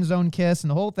got the friend zone kiss and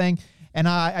the whole thing. And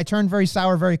I turned very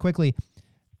sour very quickly.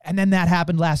 And then that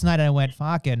happened last night, and I went,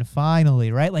 fucking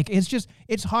finally, right? Like,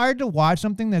 it's hard to watch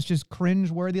something that's just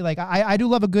cringe-worthy. Like, I do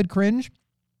love a good cringe.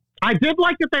 I did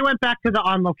like that they went back to the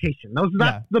on location.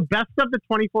 That's the best of the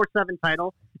 24/7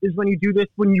 title is when you do this,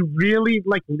 when you really,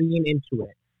 like, lean into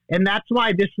it. And that's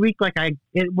why this week, like,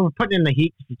 we're putting in the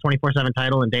heat, the 24/7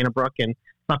 title and Dana Brooke and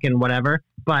fucking whatever.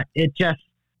 But it just,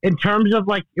 in terms of,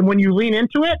 like, when you lean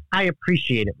into it, I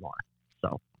appreciate it more.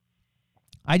 So.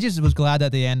 I just was glad that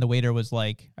at the end the waiter was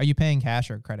like, are you paying cash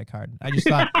or credit card? I just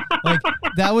thought like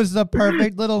that was the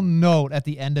perfect little note at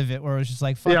the end of it where it was just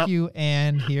like, fuck you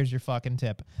and here's your fucking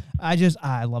tip. I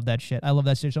love that shit. I love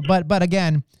that shit. But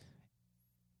again,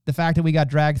 the fact that we got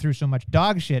dragged through so much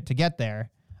dog shit to get there,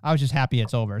 I was just happy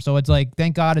it's over. So it's like,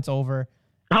 thank God it's over.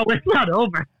 Oh, it's not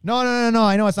over. No.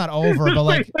 I know it's not over, but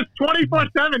like it's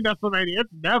 24/7 WrestleMania. It's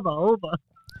never over.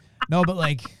 No, but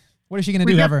like What is she going to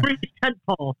We do? got Have her? three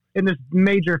tentpole in this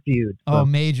major feud. Oh,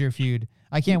 major feud.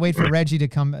 I can't wait for Reggie to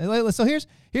come. So here's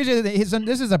the other thing.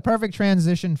 This is a perfect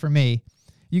transition for me.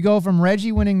 You go from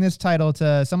Reggie winning this title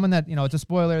to someone that, it's a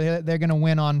spoiler, they're going to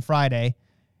win on Friday.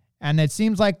 And it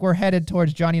seems like we're headed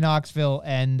towards Johnny Knoxville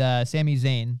and Sami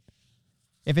Zayn.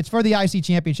 If it's for the IC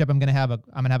Championship, I'm gonna have a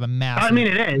massive. I mean,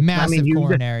 it is massive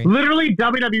coronary. Literally,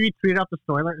 WWE tweeted out the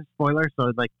spoiler.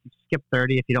 So like, skip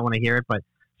 30 if you don't want to hear it. But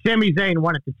Sami Zayn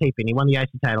won at the taping. He won the IC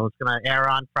title. It's gonna air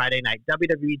on Friday night.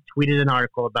 WWE tweeted an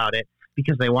article about it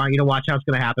because they want you to watch how it's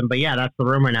gonna happen. But yeah, that's the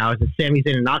rumor now. Is that Sami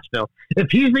Zayn in Knoxville? If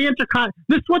he's the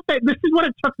this is what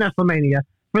it took WrestleMania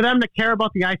for them to care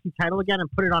about the IC title again and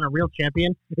put it on a real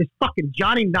champion. Is fucking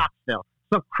Johnny Knoxville.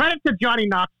 So credit to Johnny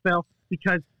Knoxville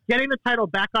because getting the title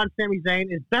back on Sami Zayn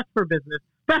is best for business,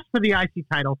 best for the IC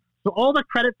title. So all the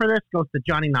credit for this goes to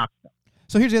Johnny Knoxville.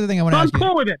 So here's the other thing I want to ask you. I'm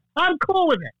cool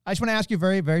with it. I just want to ask you a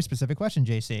very, very specific question,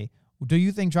 JC. Do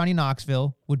you think Johnny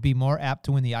Knoxville would be more apt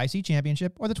to win the IC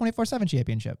Championship or the 24/7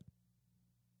 Championship?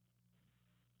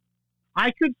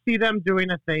 I could see them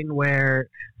doing a thing where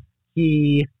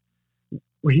he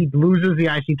loses the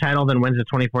IC title, then wins the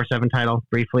 24/7 title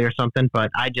briefly or something. But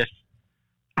I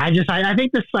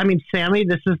think this. I mean, Sammy,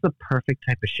 this is the perfect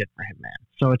type of shit for him, man.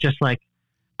 So it's just like,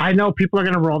 I know people are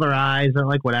gonna roll their eyes and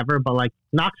like whatever, but like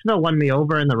Knoxville won me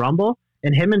over in the Rumble,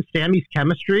 and him and Sammy's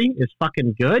chemistry is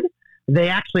fucking good. They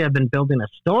actually have been building a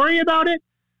story about it.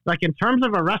 Like in terms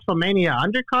of a WrestleMania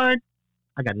undercard,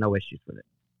 I got no issues with it.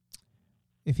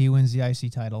 If he wins the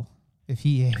IC title, if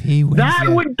he wins, that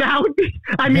would be.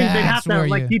 I mean, they'd have to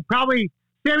like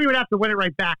Sammy would have to win it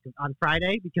right back on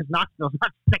Friday because Knoxville's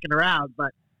not sticking around.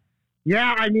 But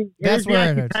yeah, I mean, it is the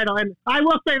IC title, and I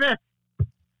will say this: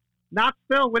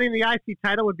 Knoxville winning the IC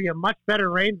title would be a much better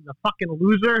reign than the fucking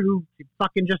loser who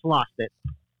fucking just lost it.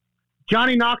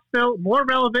 Johnny Knoxville, more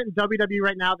relevant in WWE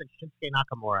right now than Shinsuke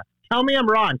Nakamura. Tell me I'm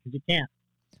wrong, because you can't.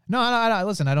 No,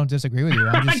 listen, I don't disagree with you.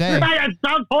 I'm just saying. It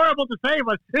sounds horrible to say,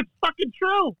 but it's fucking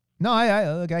true. No,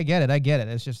 I get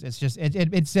it.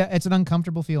 It's an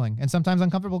uncomfortable feeling, and sometimes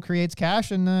uncomfortable creates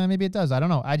cash, and maybe it does. I don't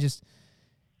know.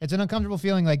 It's an uncomfortable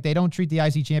feeling. Like they don't treat the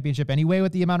IC Championship anyway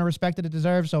with the amount of respect that it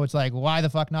deserves. So it's like, why the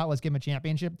fuck not? Let's give him a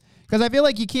championship. Because I feel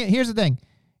like you can't. Here's the thing.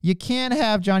 You can't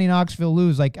have Johnny Knoxville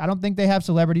lose. Like, I don't think they have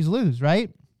celebrities lose, right?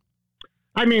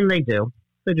 I mean, they do.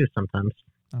 They do sometimes.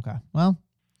 Okay. Well,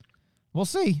 we'll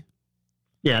see.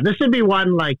 Yeah, this would be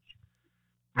one, like,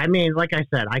 I mean, like I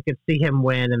said, I could see him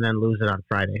win and then lose it on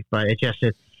Friday, but it's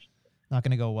not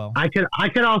going to go well. I could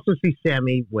also see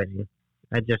Sammy winning.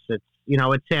 It's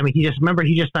Sammy. He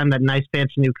just signed that nice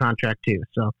fancy new contract too,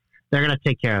 so they're going to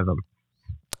take care of him.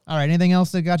 All right. Anything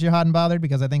else that got you hot and bothered?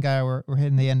 Because I think we're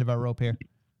hitting the end of our rope here.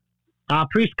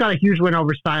 Priest got a huge win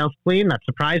over Styles Clean. That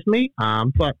surprised me.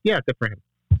 But yeah, good for him.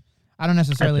 I don't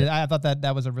necessarily. I thought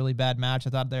that was a really bad match. I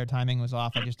thought their timing was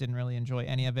off. I just didn't really enjoy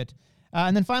any of it.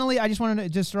 And then finally, I just wanted to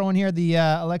just throw in here the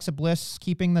Alexa Bliss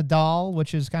keeping the doll,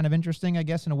 which is kind of interesting, I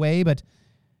guess, in a way. But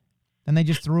then they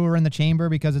just threw her in the chamber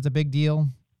because it's a big deal.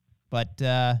 But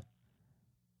I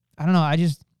don't know.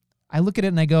 I look at it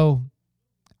and I go,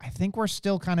 I think we're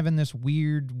still kind of in this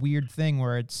weird thing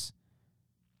where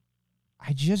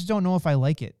I just don't know if I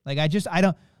like it. Like,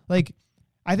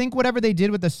 I think whatever they did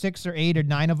with the 6 or 8 or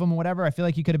 9 of them or whatever, I feel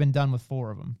like you could have been done with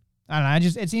 4 of them. I don't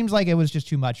know. It seems like it was just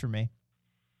too much for me.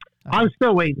 I'm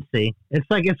still waiting to see. It's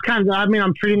kind of, I mean,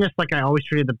 I'm treating this like I always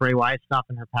treated the Bray Wyatt stuff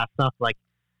and her past stuff. Like,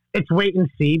 it's wait and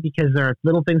see because there are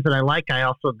little things that I like.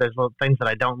 There's little things that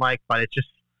I don't like, but it's just,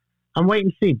 I'm waiting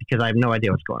to see because I have no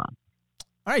idea what's going on.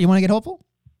 All right. You want to get hopeful?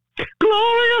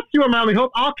 Glorious. You are my only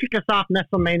hope. I'll kick us off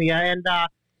WrestleMania. And,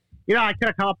 I could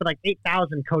have come up with like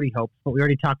 8,000 Cody hopes, but we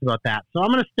already talked about that. So I'm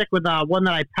going to stick with one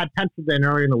that I had penciled in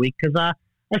earlier in the week because I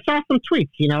saw some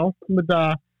tweets, with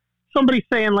somebody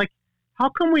saying, like, how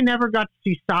come we never got to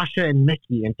see Sasha and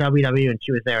Nikki in WWE when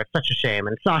she was there? It's such a shame.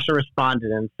 And Sasha responded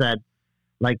and said,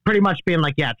 like, pretty much being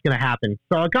like, yeah, it's going to happen.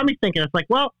 So it got me thinking. It's like,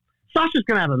 well, Sasha's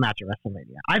going to have a match at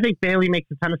WrestleMania. I think Bayley makes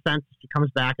a ton of sense. She comes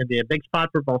back and be a big spot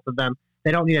for both of them.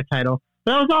 They don't need a title.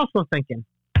 But I was also thinking,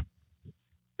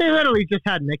 they literally just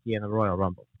had Nikki in the Royal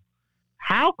Rumble.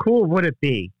 How cool would it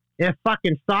be if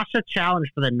fucking Sasha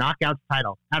challenged for the Knockouts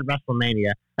title at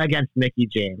WrestleMania against Mickie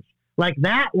James? Like,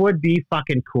 that would be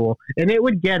fucking cool. And it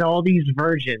would get all these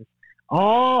virgins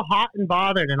all hot and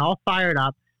bothered and all fired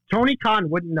up. Tony Khan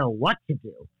wouldn't know what to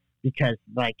do because,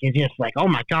 like, it's just like, oh,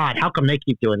 my God, how come they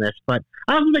keep doing this? But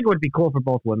I also think it would be cool for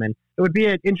both women. It would be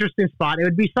an interesting spot. It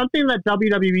would be something that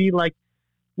WWE, like,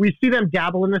 we see them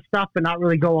dabble in this stuff but not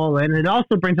really go all in. And it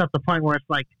also brings up the point where it's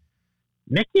like,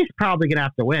 Nikki's probably going to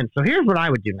have to win. So here's what I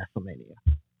would do in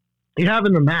WrestleMania. You have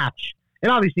in the match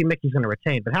And obviously Mickey's going to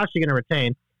retain, but how's she going to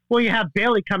retain? Well, you have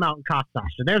Bayley come out and cost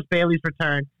Sasha. There's Bayley's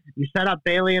return. You set up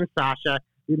Bayley and Sasha.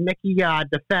 Mickey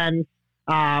defends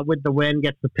with the win,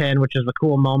 gets the pin, which is a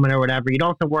cool moment or whatever. You don't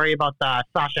have to worry about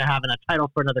Sasha having a title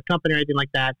for another company or anything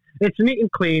like that. It's neat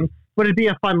and clean, but it'd be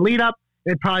a fun lead-up.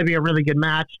 It'd probably be a really good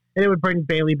match, and it would bring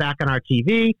Bayley back on our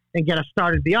TV and get us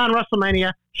started beyond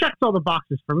WrestleMania. Checks all the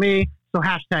boxes for me. So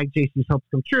hashtag JC's hopes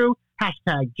come true.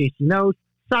 Hashtag JC knows.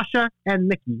 Sasha and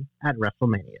Mickey at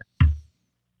WrestleMania.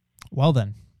 Well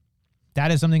then,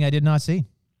 that is something I did not see.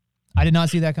 I did not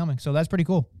see that coming, so that's pretty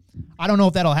cool. I don't know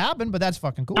if that'll happen, but that's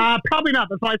fucking cool. Probably not.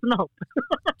 That's why it's in the hope.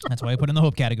 That's why I put it in the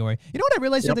hope category. You know what I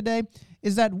realized the other day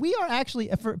is that we are actually,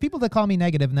 for people that call me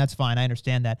negative, and that's fine, I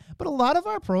understand that, but a lot of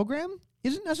our program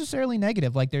isn't necessarily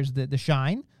negative. Like there's the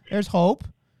shine, there's hope,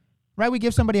 right? We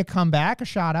give somebody a comeback, a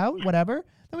shout out, whatever.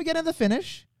 Then we get in the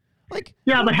finish. Like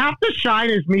yeah, but half the shine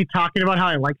is me talking about how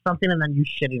I like something and then you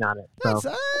shitting on it. So. That's,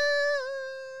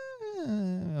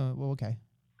 well, okay.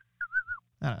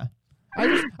 I don't know.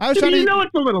 I was trying to. You know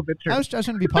it's a little bit true. I was trying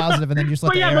to be positive, and then you just let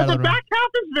but the air yeah, out but of the the room. back half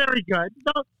is very good.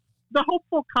 The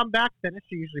hopeful comeback finish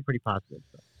are usually pretty positive.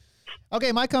 So.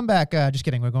 Okay, my comeback. Just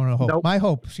kidding. We're going to hope. Nope. My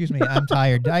hope. Excuse me. I'm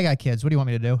tired. I got kids. What do you want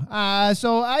me to do?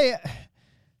 So I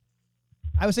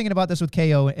was thinking about this with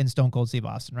KO and Stone Cold Steve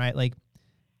Austin, right? Like,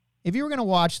 if you were gonna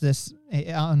watch this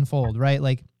unfold, right?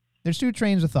 Like, there's two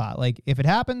trains of thought. Like, if it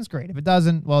happens, great. If it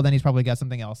doesn't, well, then he's probably got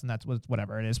something else, and that's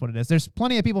whatever it is. What it is. There's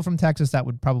plenty of people from Texas that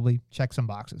would probably check some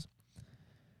boxes.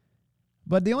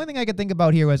 But the only thing I could think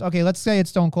about here was, okay, let's say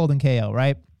it's Stone Cold and KO,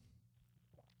 right?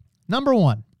 Number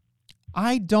one,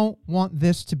 I don't want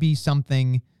this to be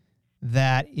something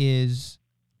that is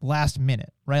last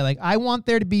minute, right? Like, I want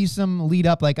there to be some lead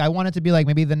up. Like, I want it to be like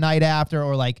maybe the night after,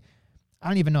 or like, I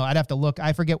don't even know. I'd have to look.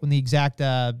 I forget when the exact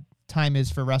time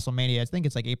is for WrestleMania. I think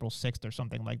it's like April 6th or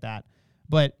something like that.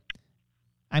 But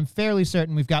I'm fairly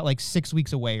certain we've got like 6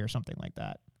 weeks away or something like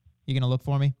that. You going to look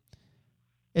for me?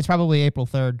 It's probably April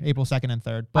 3rd, April 2nd and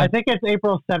 3rd. But I think it's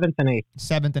April 7th and 8th.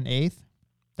 7th and 8th?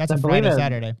 That's I a Friday, believe it.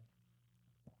 Saturday.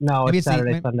 No, Maybe it's it's the-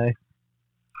 Saturday, maybe- Sunday.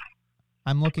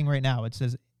 I'm looking right now. It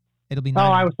says it'll be 9,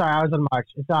 Oh, I was sorry. I was in March.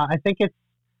 It's I think it's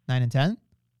 9 and 10?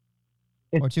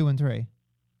 Or 2 and 3?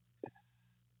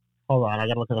 hold on. I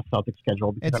got to look at the Celtics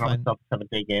schedule because It's I don't fine. have a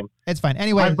 7th-day game. It's fine.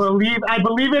 Anyway, I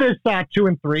believe it is 2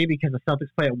 and 3 because the Celtics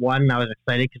play at 1, and I was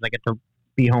excited because I get to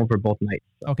be home for both nights.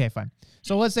 So. okay, fine.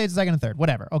 So let's say it's 2nd and 3rd,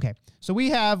 whatever. Okay. So we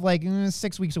have like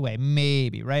 6 weeks away,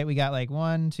 maybe, right? We got like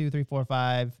 1, 2, 3, 4,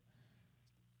 5,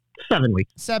 7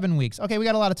 weeks. 7 weeks. Okay, we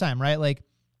got a lot of time, right? Like,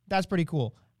 that's pretty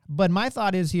cool. But my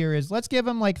thought is let's give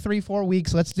him like 3-4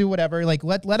 weeks. Let's do whatever. Like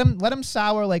let him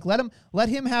sour. Like let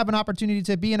him have an opportunity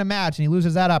to be in a match and he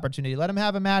loses that opportunity. Let him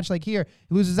have a match like here.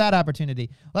 He loses that opportunity.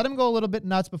 Let him go a little bit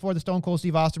nuts before the Stone Cold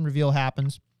Steve Austin reveal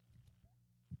happens.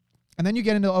 And then you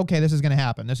get into, okay, this is going to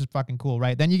happen. This is fucking cool,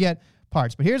 right? Then you get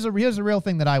parts. But here's the real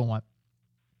thing that I want.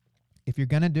 If you're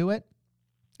going to do it,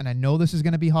 and I know this is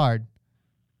going to be hard,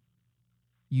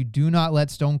 you do not let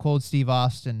Stone Cold Steve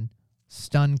Austin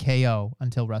stun KO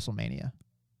until WrestleMania.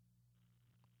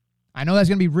 I know that's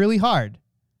going to be really hard,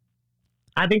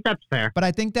 I think that's fair. but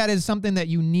I think that is something that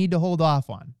you need to hold off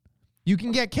on. You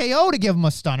can get KO to give him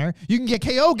a stunner. You can get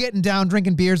KO getting down,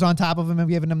 drinking beers on top of him and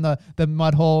giving him the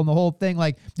mud hole and the whole thing.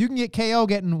 Like, you can get KO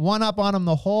getting one up on him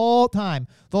the whole time.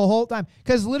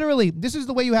 Because literally, this is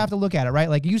the way you have to look at it, right?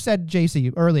 Like you said,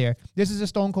 JC, earlier, this is a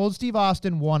Stone Cold Steve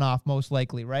Austin one-off, most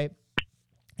likely, right?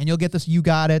 And you'll get this, you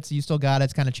got it, so you still got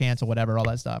it's kind of chance or whatever, all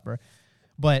that stuff.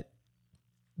 But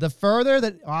the further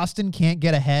that Austin can't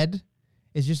get ahead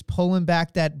is just pulling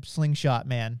back that slingshot,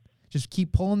 man. Just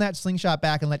keep pulling that slingshot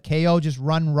back and let KO just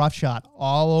run roughshot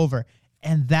all over.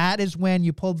 And that is when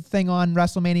you pull the thing on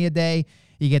WrestleMania Day.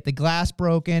 You get the glass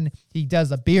broken. He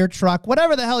does a beer truck,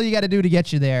 whatever the hell you got to do to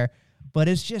get you there. But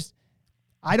it's just,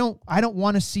 I don't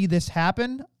want to see this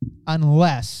happen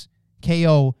unless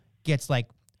KO gets like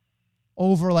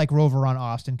over like Rover on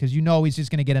Austin, because you know he's just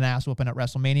going to get an ass whooping at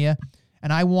WrestleMania.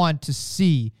 And I want to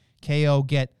see KO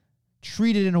get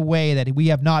treated in a way that we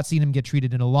have not seen him get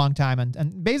treated in a long time.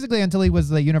 And basically until he was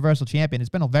the Universal Champion. It's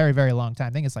been a very, very long time. I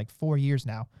think it's like 4 years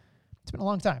now. It's been a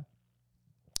long time.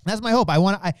 That's my hope.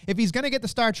 If he's going to get the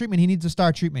star treatment, he needs the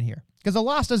star treatment here. Because the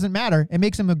loss doesn't matter. It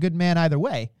makes him a good man either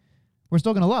way. We're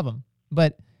still going to love him.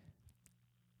 But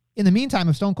in the meantime,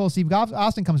 if Stone Cold Steve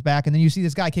Austin comes back and then you see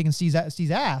this guy kicking Steve's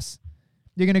ass,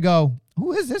 you're going to go,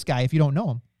 who is this guy if you don't know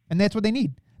him? And that's what they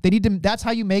need. They need to. That's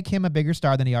how you make him a bigger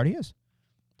star than he already is.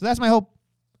 So that's my hope.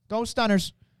 No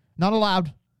stunners. Not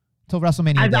allowed till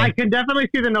WrestleMania. I can definitely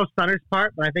see the no stunners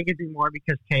part, but I think it'd be more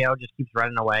because KO just keeps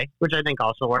running away, which I think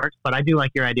also works. But I do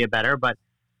like your idea better. But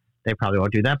they probably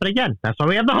won't do that. But again, that's why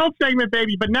we have the Hope segment,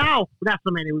 baby. But now,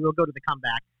 WrestleMania, we will go to the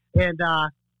comeback. And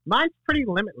mine's pretty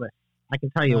limitless, I can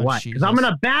tell you what. Because I'm going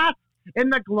to bask in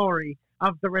the glory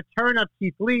of the return of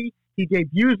Keith Lee. He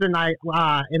debuts in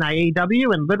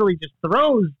AEW and literally just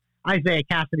throws Isaiah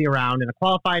Cassidy around in a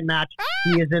qualifying match.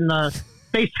 He is in the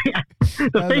face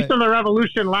of the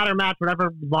Revolution ladder match,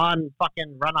 whatever long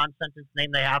fucking run-on sentence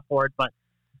name they have for it. But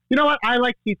you know what? I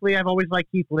like Keith Lee. I've always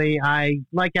liked Keith Lee. I,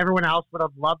 like everyone else, would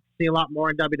have loved to see a lot more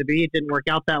in WWE. It didn't work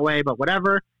out that way, but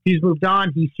whatever. He's moved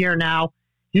on. He's here now.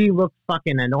 He looks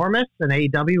fucking enormous. In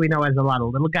AEW, we know has a lot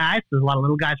of little guys. There's a lot of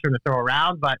little guys for him to throw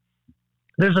around, but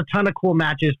there's a ton of cool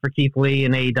matches for Keith Lee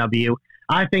in AEW.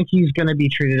 I think he's going to be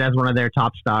treated as one of their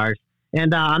top stars,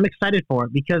 and I'm excited for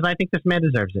it because I think this man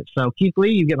deserves it. So, Keith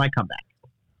Lee, you get my comeback.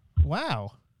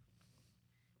 Wow.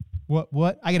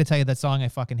 What? I got to tell you, that song, I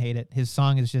fucking hate it. His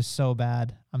song is just so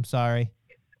bad. I'm sorry.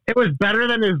 It was better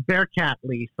than his Bearcat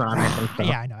Lee song, I think so.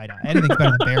 Yeah, I know. Anything's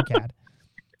better than Bearcat.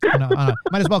 I know.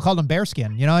 Might as well call them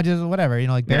Bearskin. Just whatever.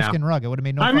 Like Bearskin Rug. It would have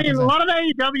made no fucking sense. A lot of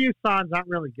the AEW songs aren't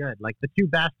really good. Like the two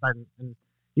best, and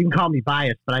you can call me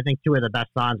biased, but I think two of the best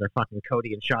songs are fucking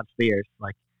Cody and Sean Spears.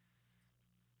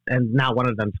 And now one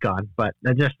of them's gone. But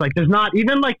just there's not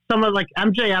even some of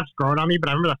MJF's growing on me. But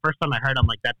I remember the first time I heard, I'm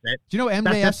like, that's it. Do you know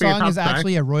MJF's song is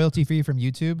actually a royalty free from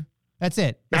YouTube? That's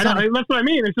it. That's what I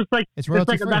mean. It's just it's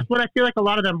royalty free. That's what I feel like a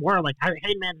lot of them were.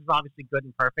 Heyman is obviously good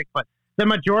and perfect, but the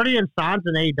majority in songs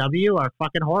in AEW are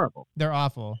fucking horrible. They're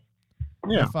awful.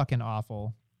 Yeah. They're fucking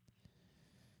awful.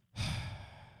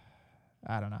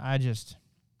 I don't know. I just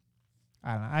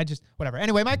whatever.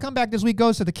 Anyway, my comeback this week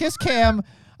goes to the kiss cam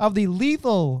of the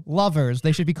Lethal Lovers.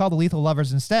 They should be called the Lethal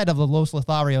Lovers instead of the Los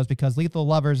Lotharios because Lethal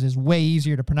Lovers is way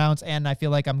easier to pronounce, and I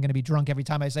feel like I'm going to be drunk every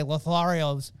time I say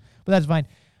Lotharios, but that's fine.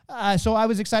 So I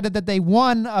was excited that they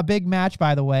won a big match,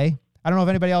 by the way. I don't know if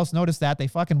anybody else noticed that. They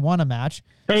fucking won a match.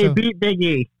 They beat Big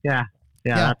E. Yeah.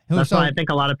 That's why I think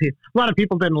a lot of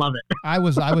people didn't love it. I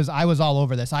was all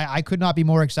over this. I could not be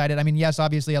more excited. I mean, yes,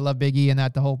 obviously I love Big E and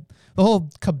that the whole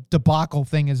debacle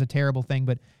thing is a terrible thing,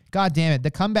 but god damn it, the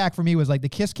comeback for me was like the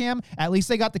kiss cam. At least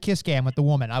they got the kiss cam with the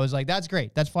woman. I was like, that's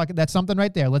great. That's something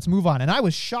right there. Let's move on. And I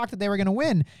was shocked that they were going to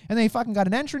win, and they fucking got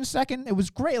an entrance second. It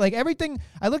was great. Everything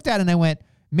I looked at and I went,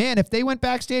 man, if they went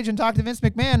backstage and talked to Vince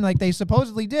McMahon like they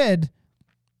supposedly did,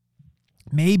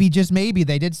 maybe, just maybe,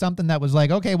 they did something that was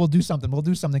like, okay, we'll do something.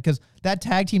 Because that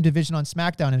tag team division on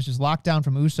SmackDown is just locked down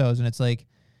from Usos, and it's like,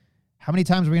 how many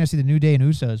times are we going to see the New Day and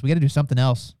Usos? We got to do something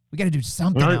else. We got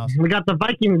the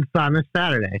Vikings on this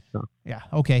Saturday. So yeah,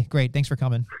 okay, great. Thanks for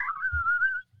coming.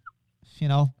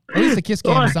 At least the kiss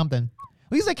cam is something.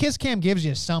 At least the kiss cam gives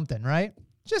you something, right?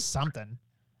 Just something.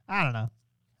 I don't know.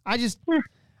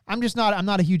 I'm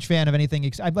not a huge fan of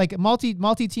anything. I'd like a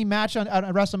multi-team match on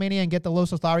WrestleMania and get the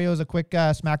Los Lotharios a quick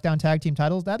SmackDown tag team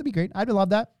titles. That'd be great. I'd love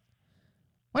that.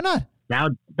 Why not?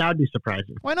 That would be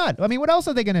surprising. Why not? I mean, what else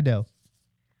are they going to do?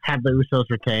 Have the Usos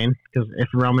retain, because if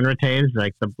Roman retains,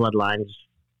 the Bloodline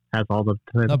has all the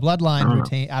Bloodline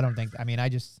retain. I don't think. I mean, I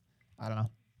don't know.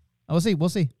 We'll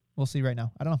see right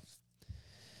now. I don't know.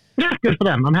 Yeah, good for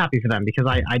them. I'm happy for them because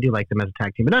I do like them as a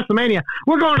tag team. But WrestleMania,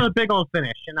 we're going to the big old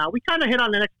finish. And we kind of hit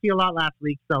on NXT a lot last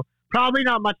week, so probably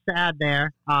not much to add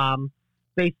there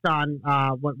based on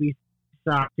what we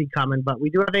see coming. But we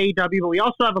do have AEW, but we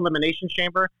also have Elimination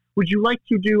Chamber. Would you like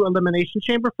to do Elimination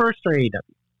Chamber first or AEW?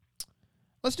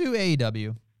 Let's do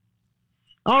AEW.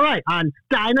 All right. On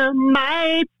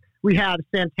Dynamite, we have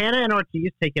Santana and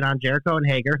Ortiz taking on Jericho and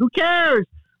Hager. Who cares?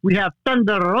 We have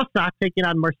Thunder Rosa taking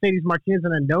on Mercedes Martinez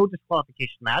in a no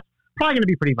disqualification match. Probably going to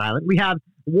be pretty violent. We have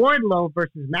Wardlow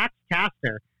versus Max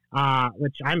Caster,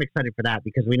 which I'm excited for that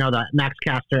because we know the Max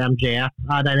Caster MJF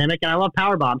dynamic, and I love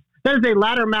powerbombs. That is a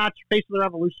ladder match, Face of the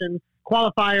Revolution,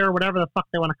 qualifier, whatever the fuck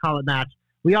they want to call it match.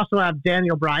 We also have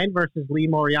Daniel Bryan versus Lee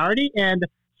Moriarty, and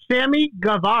Sammy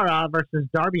Guevara versus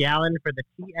Darby Allin for the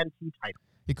TNT title.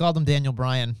 You called him Daniel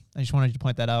Bryan. I just wanted you to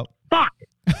point that out. Fuck!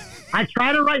 I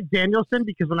try to write Danielson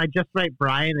because when I just write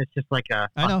Bryan, it's just like a...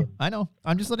 I know.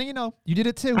 I'm just letting you know. You did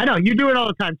it too. I know. You do it all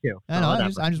the time too. I know.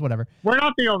 I'm just whatever. We're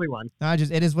not the only ones.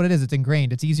 It is what it is. It's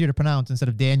ingrained. It's easier to pronounce instead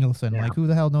of Danielson. Yeah. Like, who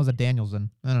the hell knows a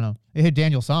Danielson? I don't know. It hit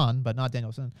Danielson, but not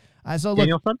Danielson. So look,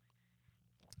 Danielson?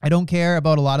 I don't care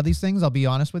about a lot of these things. I'll be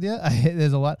honest with you.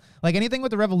 There's a lot. Like anything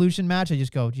with the Revolution match, I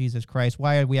just go, Jesus Christ,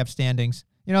 why do we have standings?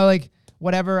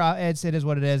 Whatever. It is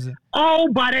what it is. Oh,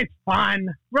 but it's fun.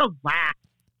 Relax.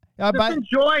 Just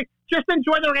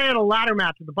enjoy they're going to have a ladder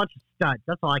match with a bunch of studs.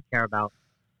 That's all I care about.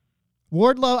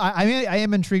 Wardlow, I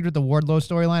am intrigued with the Wardlow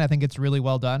storyline. I think it's really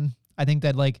well done. I think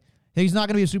that He's not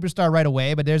going to be a superstar right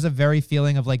away, but there's a very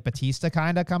feeling of like Batista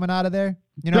kind of coming out of there.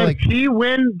 You know, Does he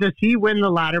win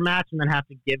the ladder match and then have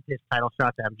to give his title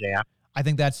shot to MJF? I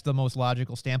think that's the most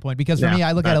logical standpoint because for me,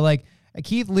 I look at it like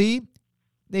Keith Lee.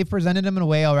 They've presented him in a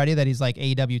way already that he's like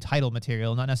AEW title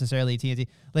material, not necessarily TNT.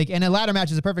 Like, and a ladder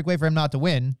match is a perfect way for him not to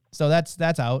win. So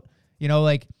that's out. You know,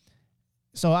 like,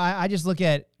 so I just look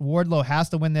at Wardlow has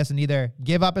to win this and either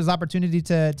give up his opportunity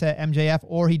to MJF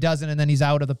or he doesn't and then he's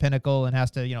out of the Pinnacle and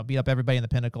has to, you know, beat up everybody in the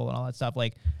Pinnacle and all that stuff.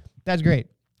 Like, that's great.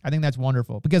 I think that's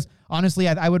wonderful because honestly,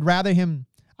 I would rather him.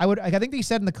 I think they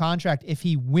said in the contract if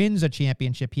he wins a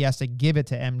championship, he has to give it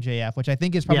to MJF, which I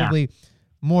think is probably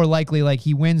more likely. Like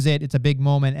he wins it, it's a big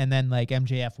moment, and then like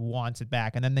MJF wants it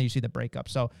back, and then you see the breakup.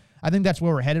 So I think that's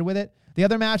where we're headed with it. The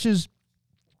other matches,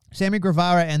 Sammy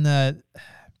Guevara and the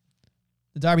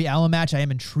Darby Allin match, I am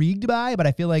intrigued by, but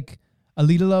I feel like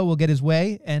Alidolo will get his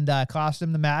way and cost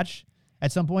him the match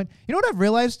at some point. You know what I've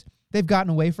realized they've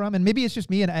gotten away from, and maybe it's just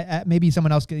me, and maybe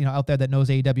someone else out there that knows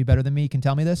AEW better than me can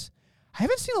tell me this. I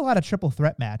haven't seen a lot of triple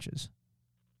threat matches.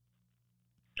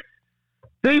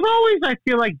 They've always, I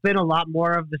feel like, been a lot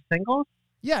more of the singles.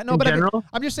 Yeah, no, but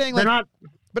I'm just saying, like,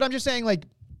 but I'm just saying, like,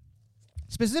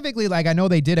 specifically, like, I know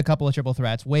they did a couple of triple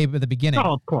threats way at the beginning.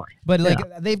 Oh, of course. But like,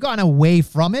 they've gone away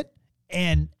from it,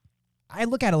 and I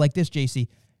look at it like this, JC: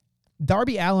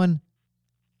 Darby Allin,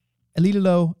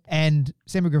 Alidolo, and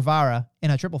Sammy Guevara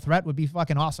in a triple threat would be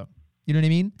fucking awesome. You know what I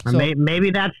mean? So, maybe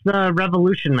that's the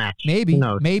Revolution match.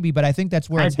 Maybe, but I think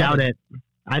that's where I doubt it.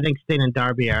 I think Sting and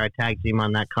Darby are a tag team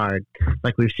on that card,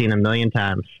 like we've seen a million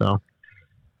times. So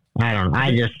I don't know.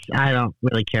 I don't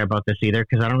really care about this either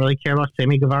because I don't really care about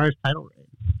Sammy Guevara's title reign.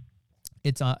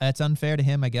 It's unfair to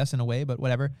him, I guess, in a way, but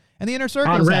whatever. And the Inner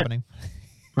Circle is happening.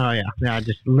 Oh yeah, I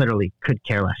just literally could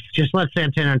care less. Just let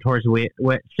Santana and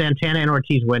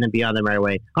Ortiz win and be on their merry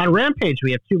way. On Rampage,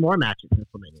 we have 2 more matches in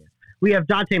WrestleMania. We have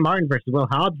Dante Martin versus Will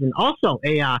Hobbs, and also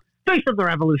a Face of the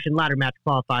Revolution ladder match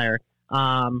qualifier.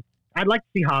 I'd like to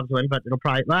see Hobbs win, but it'll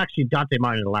probably... Well, actually, Dante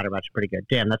Martin in the ladder match is pretty good.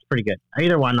 Damn, that's pretty good.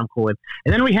 Either one I'm cool with.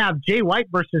 And then we have Jay White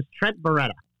versus Trent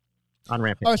Beretta on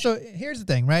Rampage. Oh, so here's the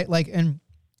thing, right? Like, and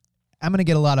I'm going to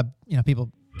get a lot of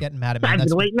people getting mad at me. I've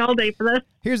been waiting all day for this.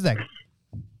 Here's the thing.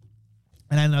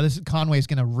 And I know Conway's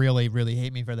going to really, really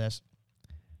hate me for this.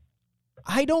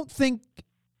 I don't think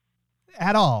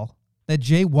at all that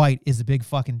Jay White is a big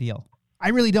fucking deal. I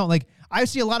really don't. Like, I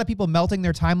see a lot of people melting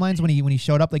their timelines when he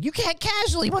showed up. Like, you can't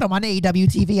casually put him on AEW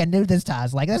TV and do this to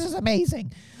us. Like, this is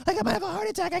amazing. Like, I'm gonna have a heart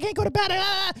attack. I can't go to bed.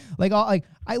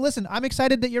 Listen. I'm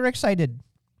excited that you're excited,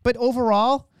 but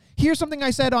overall, here's something I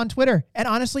said on Twitter, and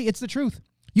honestly, it's the truth.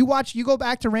 You go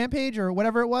back to Rampage or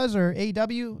whatever it was, or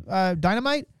AEW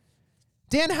Dynamite.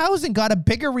 Danhausen got a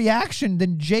bigger reaction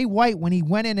than Jay White when he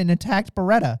went in and attacked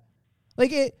Beretta.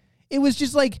 Like, it was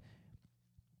just like,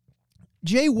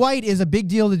 Jay White is a big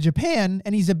deal to Japan,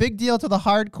 and he's a big deal to the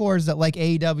hardcores that like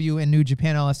AEW and New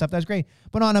Japan and all that stuff. That's great.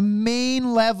 But on a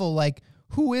main level, like,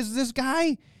 who is this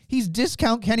guy? He's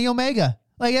discount Kenny Omega.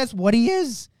 Like, that's what he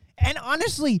is. And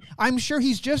honestly, I'm sure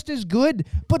he's just as good.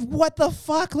 But what the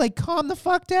fuck? Like, calm the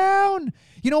fuck down.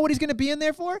 You know what he's going to be in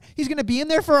there for? He's going to be in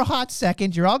there for a hot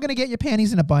second. You're all going to get your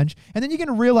panties in a bunch. And then you're going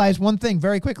to realize one thing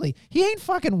very quickly. He ain't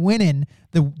fucking winning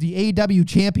the AEW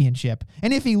championship.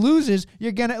 And if he loses,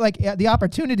 you're going to, like, the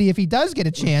opportunity, if he does get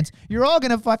a chance, you're all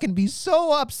going to fucking be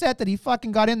so upset that he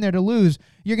fucking got in there to lose.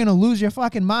 You're going to lose your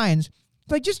fucking minds.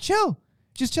 Like, just chill.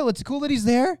 Just chill. It's cool that he's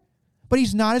there, but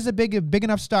he's not as a big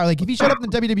enough star. Like, if he showed up in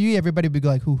the WWE, everybody would be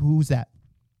like, who's that?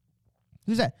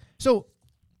 Who's that? So,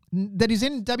 that he's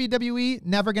in WWE,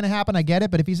 never going to happen. I get it.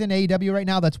 But if he's in AEW right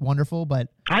now, that's wonderful. But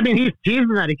I mean, he's teasing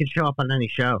that he could show up on any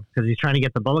show because he's trying to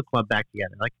get the Bullet Club back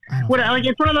together. Like,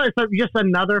 it's one of those, just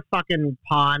another fucking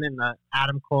pawn in the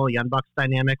Adam Cole Young Bucks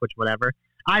dynamic, which whatever.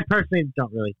 I personally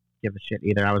don't really give a shit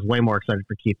either. I was way more excited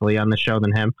for Keith Lee on the show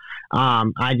than him.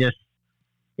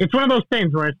 It's one of those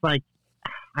things where it's like,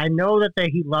 I know that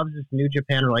he loves this New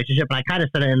Japan relationship, and I kind of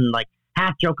said it in like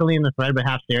half jokingly in the thread, but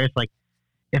half serious. Like,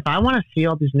 if I want to see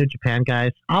all these New Japan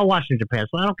guys, I'll watch New Japan.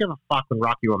 So I don't give a fuck when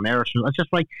Rocky Romero.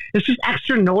 It's just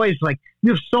extra noise. Like,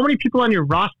 you have so many people on your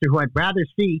roster who I'd rather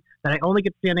see that I only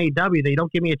get to see on AEW that you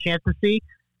don't give me a chance to see.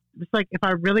 It's like, if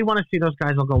I really want to see those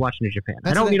guys, I'll go watch New Japan.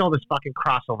 I don't need all this fucking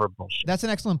crossover bullshit. That's an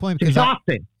excellent point. Because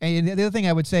exhausting. And the other thing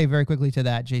I would say very quickly to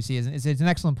that, JC, is it's an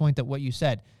excellent point that what you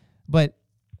said. But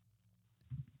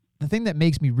the thing that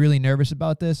makes me really nervous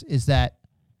about this is that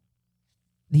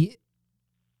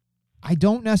I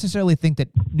don't necessarily think that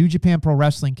New Japan Pro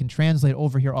Wrestling can translate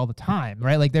over here all the time,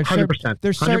 right? Like, there's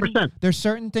 100%. There's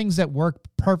certain things that work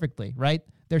perfectly, right?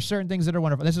 there's certain things that are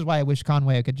wonderful. This is why I wish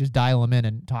Conway could just dial him in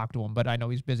and talk to him, but I know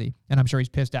he's busy, and I'm sure he's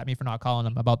pissed at me for not calling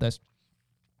him about this.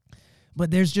 But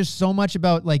there's just so much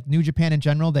about like New Japan in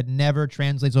general that never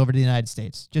translates over to the United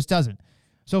States. Just doesn't.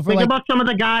 So for Think like, about some of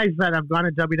the guys that have gone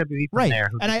to WWE from right. there.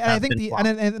 And I think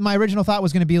and my original thought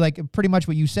was going to be like pretty much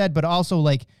what you said, but also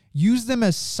like use them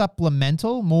as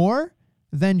supplemental more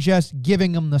than just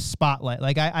giving them the spotlight.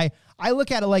 Like I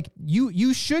look at it like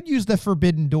you should use the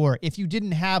Forbidden Door if you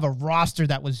didn't have a roster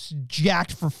that was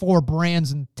jacked for 4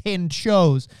 brands and 10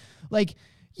 shows. Like,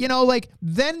 you know, like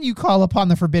then you call upon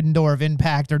the Forbidden Door of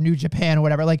Impact or New Japan or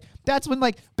whatever. Like that's when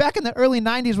like back in the early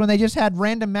 90s when they just had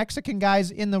random Mexican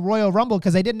guys in the Royal Rumble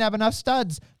because they didn't have enough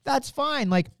studs. That's fine.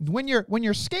 Like when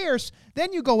you're scarce,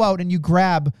 then you go out and you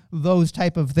grab those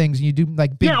type of things and you do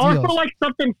like big deals. Or for like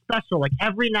something special, like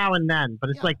every now and then. But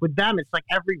it's like with them, it's like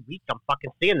every week I'm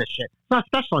fucking seeing this shit. It's not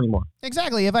special anymore.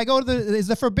 Exactly. If I go to is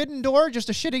the Forbidden Door just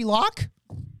a shitty lock?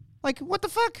 Like what the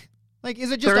fuck? Like,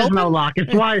 is it just there open? There is no lock.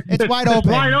 It's wide. It's wide open. It's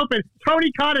wide open.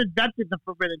 Tony Khan invented the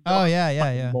Forbidden Door. Oh,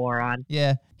 yeah. Moron.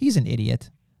 Yeah. He's an idiot.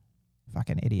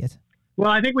 Fucking idiot. Well,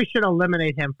 I think we should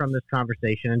eliminate him from this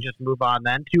conversation and just move on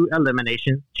then to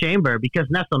Elimination Chamber because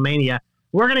WrestleMania,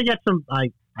 we're going to get some,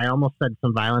 I almost said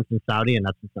some violence in Saudi, and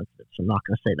that's insensitive, so I'm not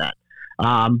going to say that.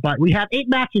 But we have 8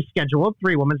 matches scheduled,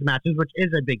 3 women's matches, which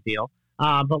is a big deal.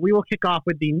 But we will kick off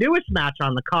with the newest match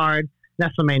on the card,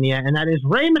 WrestleMania, and that is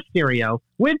Rey Mysterio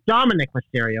with Dominic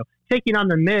Mysterio taking on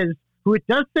The Miz, who it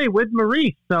does say with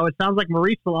Maurice. So it sounds like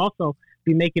Maurice will also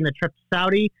be making the trip to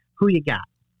Saudi. Who you got?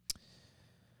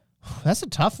 That's a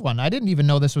tough one. I didn't even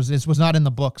know this was not in the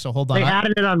book. So hold on. They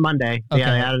added it on Monday. Okay.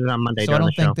 Yeah, they added it on Monday. So I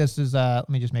don't think this is. Let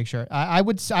me just make sure. I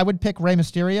would pick Rey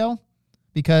Mysterio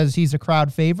because he's a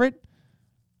crowd favorite.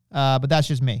 But that's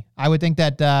just me. I would think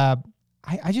that.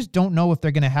 I just don't know if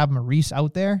they're going to have Maurice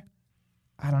out there.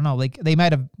 I don't know. Like they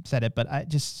might have said it, but I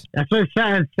just. That's what it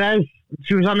says. It says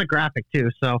she was on the graphic too.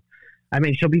 So, I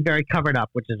mean, she'll be very covered up,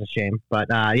 which is a shame. But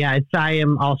yeah, I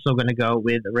am also going to go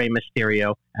with Rey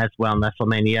Mysterio as well in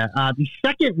WrestleMania. The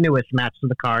second newest match to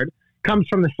the card comes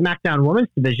from the SmackDown Women's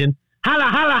Division. Holla,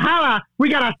 holla, holla! We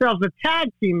got ourselves a tag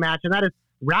team match, and that is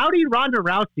Rowdy Ronda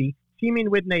Rousey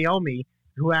teaming with Naomi,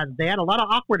 they had a lot of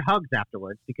awkward hugs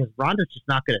afterwards because Ronda's just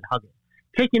not good at hugging.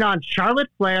 Taking on Charlotte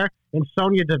Flair and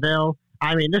Sonya Deville.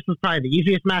 I mean, this is probably the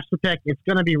easiest match to pick. It's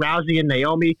going to be Rousey and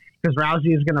Naomi because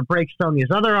Rousey is going to break Sonya's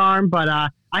other arm, but I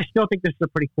still think this is a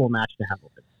pretty cool match to have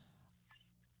open.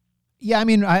 Yeah, I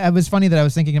mean, it was funny that I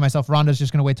was thinking to myself, Ronda's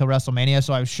just going to wait till WrestleMania,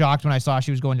 so I was shocked when I saw she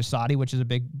was going to Saudi, which is a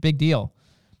big deal.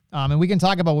 And we can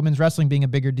talk about women's wrestling being a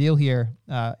bigger deal here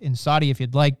in Saudi if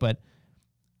you'd like, but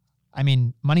I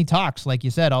mean, money talks, like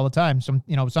you said, all the time.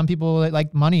 Some people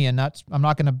like money, and I'm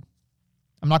not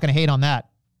gonna hate on that.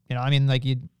 You know, I mean, like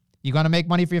you're gonna make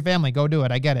money for your family, go do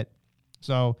it. I get it.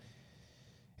 So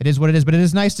it is what it is, but it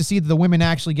is nice to see the women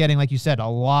actually getting, like you said, a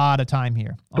lot of time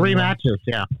here. 3 matches,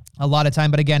 yeah. A lot of time,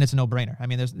 but again, it's a no-brainer. I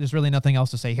mean, there's really nothing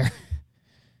else to say here.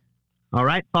 All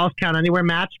right, Falls Count Anywhere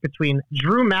match between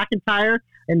Drew McIntyre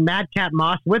and Madcap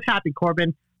Moss with Happy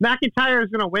Corbin. McIntyre is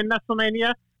going to win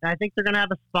WrestleMania, and I think they're going to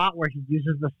have a spot where he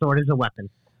uses the sword as a weapon.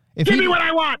 Give me what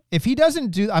I want! If he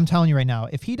doesn't I'm telling you right now,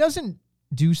 if he doesn't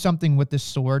do something with this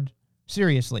sword,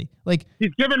 seriously, like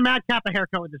he's giving Madcap a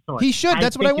haircut with the sword. He should.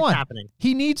 That's what I want. Happening.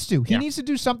 He needs to. He needs to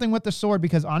do something with the sword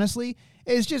because honestly,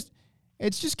 it's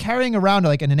just carrying around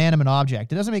like an inanimate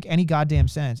object. It doesn't make any goddamn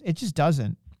sense. It just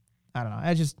doesn't. I don't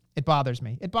know. It bothers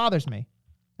me. It bothers me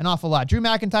an awful lot. Drew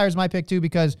McIntyre is my pick too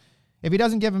because if he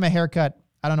doesn't give him a haircut,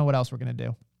 I don't know what else we're gonna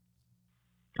do.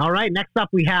 All right. Next up,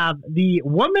 we have the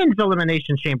Women's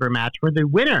Elimination Chamber match where the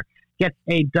winner gets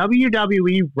a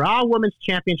WWE Raw Women's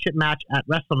Championship match at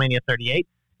WrestleMania 38.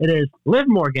 It is Liv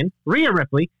Morgan, Rhea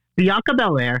Ripley, Bianca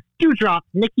Belair, Doudrop,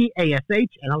 Nikki ASH,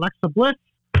 and Alexa Bliss.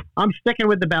 I'm sticking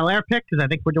with the Belair pick because I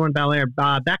think we're doing Belair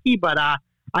Becky, but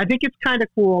I think it's kind of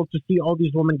cool to see all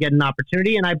these women get an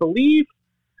opportunity. And I believe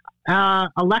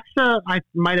Alexa, I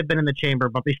might have been in the chamber,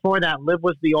 but before that, Liv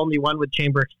was the only one with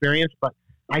chamber experience. But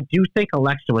I do think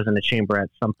Alexa was in the chamber at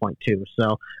some point too.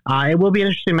 So it will be an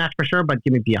interesting match for sure. But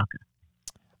give me Bianca.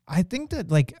 I think that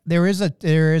like there is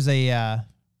a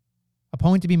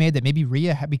point to be made that maybe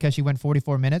Rhea, because she went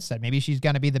 44 minutes, that maybe she's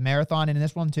going to be the marathon in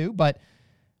this one too. But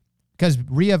because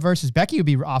Rhea versus Becky would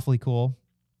be awfully cool.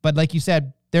 But like you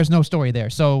said, there's no story there.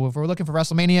 So if we're looking for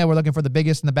WrestleMania, we're looking for the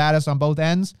biggest and the baddest on both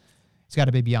ends. It's got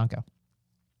to be Bianca.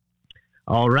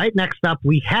 All right. Next up,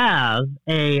 we have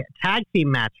a tag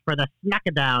team match for the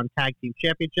SmackDown Tag Team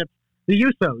Championships. The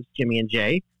Usos, Jimmy and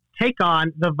Jay, take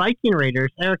on the Viking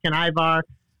Raiders, Eric and Ivar.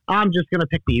 I'm just going to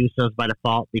pick the Usos by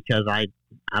default because I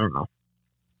don't know.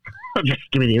 Just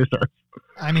give me the Usos.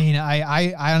 I mean,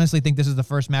 I honestly think this is the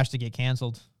first match to get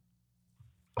canceled.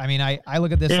 I mean, I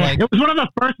look at this like it was one of the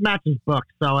first matches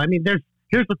booked. So I mean,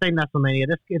 here's the thing, WrestleMania.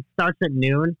 It starts at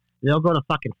noon. They'll go to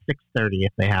fucking 6:30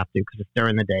 if they have to because it's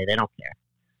during the day. They don't care.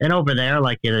 And over there,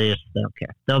 like they don't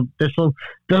care.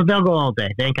 They'll go all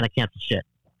day. They ain't gonna cancel shit.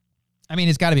 I mean,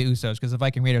 it's got to be Usos because the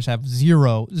Viking Raiders have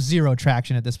zero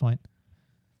traction at this point.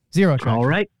 Zero traction. All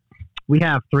right. We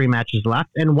have 3 matches left,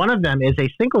 and one of them is a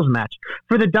singles match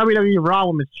for the WWE Raw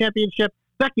Women's Championship.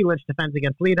 Becky Lynch defends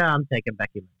against Lita. I'm taking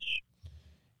Becky Lynch.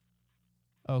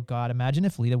 Oh, God. Imagine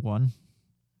if Lita won.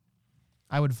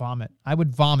 I would vomit.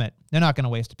 They're not going to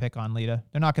waste a pick on Lita.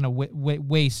 They're not going to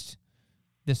waste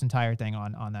this entire thing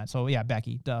on that. So, yeah,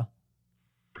 Becky. Duh.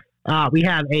 We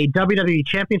have a WWE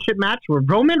Championship match where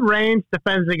Roman Reigns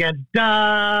defends against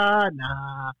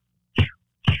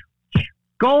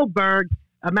Goldberg.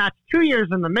 A match 2 years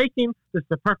in the making. This is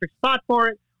the perfect spot for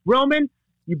it. Roman,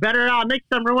 you better make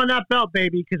some room on that belt,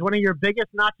 baby, because one of your biggest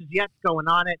notches yet's going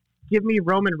on it. Give me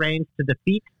Roman Reigns to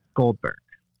defeat Goldberg.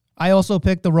 I also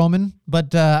picked the Roman,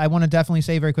 but I want to definitely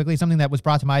say very quickly something that was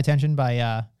brought to my attention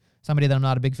by somebody that I'm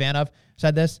not a big fan of.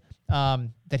 Said this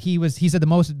that he said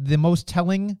the most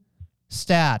telling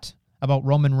stat about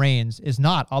Roman Reigns is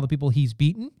not all the people he's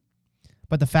beaten,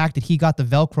 but the fact that he got the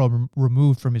Velcro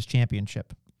removed from his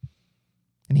championship.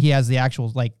 And he has the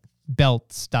actual, like,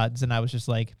 belt studs. And I was just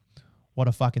like, what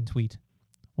a fucking tweet.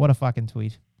 What a fucking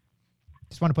tweet.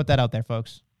 Just want to put that out there,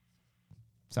 folks.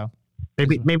 So.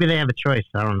 Maybe they have a choice.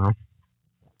 I don't know.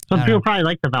 Some people probably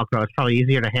like the Velcro. It's probably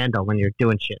easier to handle when you're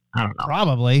doing shit. I don't know.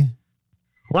 Probably.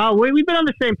 Well, we've been on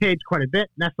the same page quite a bit.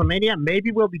 WrestleMania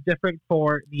maybe will be different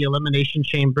for the Elimination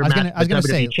Chamber match. I was going to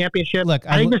say, Championship. Look,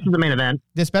 I think this is the main event.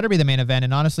 This better be the main event.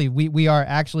 And honestly, we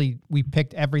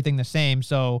picked everything the same.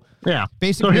 So yeah,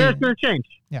 basically, so here's going to change.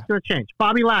 Yeah, it's going to change.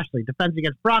 Bobby Lashley defends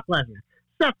against Brock Lesnar,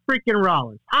 Seth freaking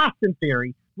Rollins, Austin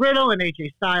Theory, Riddle, and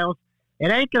AJ Styles.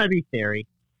 It ain't going to be Theory,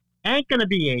 ain't going to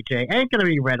be AJ, ain't going to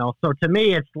be Riddle. So to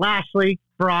me, it's Lashley,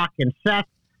 Brock, and Seth.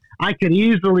 I could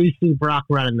easily see Brock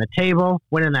running the table,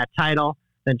 winning that title,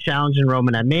 then challenging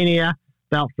Roman at Mania,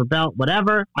 belt for belt,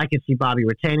 whatever. I could see Bobby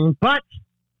retaining. But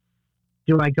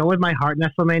do I go with my heart in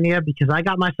WrestleMania? Because I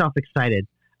got myself excited.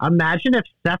 Imagine if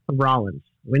Seth Rollins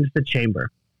wins the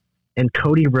Chamber and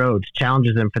Cody Rhodes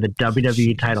challenges him for the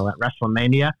WWE title at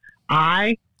WrestleMania.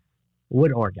 I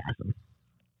would orgasm.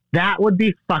 That would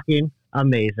be fucking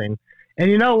amazing.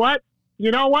 And you know what?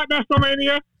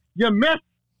 WrestleMania? You missed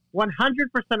 100%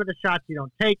 of the shots you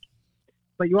don't take,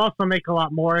 but you also make a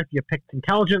lot more if you picked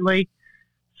intelligently.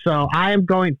 So I am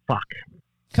going fuck.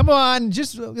 Come on,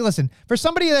 just listen. For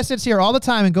somebody that sits here all the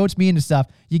time and goats me into stuff,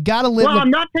 you got to live Well, I'm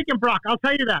not taking Brock. I'll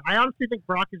tell you that. I honestly think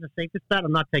Brock is the safest bet.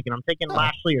 I'm not taking him. I'm taking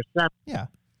Lashley or Seth. Yeah.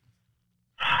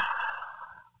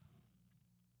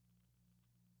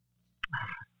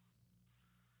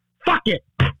 Fuck it.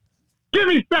 Give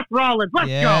me Seth Rollins. Let's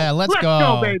go. Yeah, let's go. Let's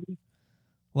go, baby.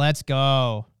 Let's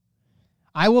go.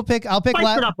 I'll pick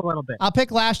Spice it up a little bit. I'll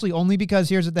pick Lashley only because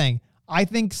here's the thing. I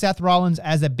think Seth Rollins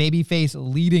as a babyface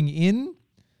leading in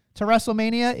to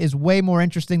WrestleMania is way more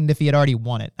interesting than if he had already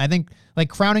won it. I think like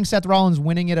crowning Seth Rollins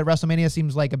winning it at WrestleMania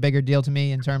seems like a bigger deal to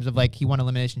me in terms of like he won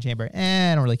Elimination Chamber.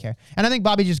 I don't really care. And I think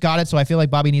Bobby just got it, so I feel like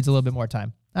Bobby needs a little bit more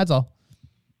time. That's all.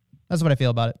 That's what I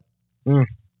feel about it.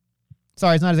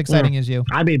 Sorry, it's not as exciting as you.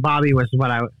 I mean, Bobby was what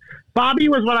I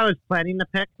was planning to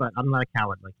pick, but I'm not a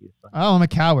coward like you. So. Oh, I'm a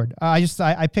coward. I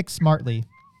pick smartly.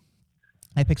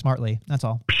 That's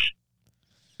all.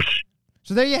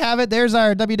 So there you have it. There's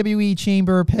our WWE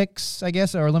Chamber picks, I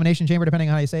guess, or Elimination Chamber, depending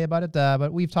on how you say about it.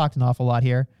 But we've talked an awful lot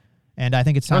here, and I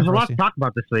think it's time for us. There's a lot to talk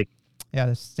about this week. Yeah,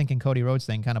 this stinking Cody Rhodes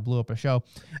thing kind of blew up a show.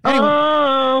 Anyway.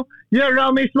 Oh, you're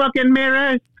only smoking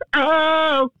mirrors.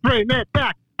 Oh, bring it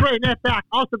back. Bring it back.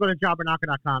 Also go to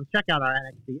jobberknocker.com. Check out our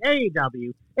NXT,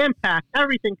 AEW, Impact,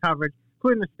 everything coverage,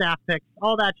 including the staff picks,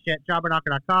 all that shit.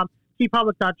 Jobberknocker.com.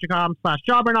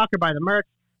 tpublic.com/jobberknocker. Buy the merch.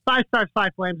 5 stars, 5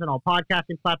 flames on all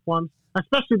podcasting platforms,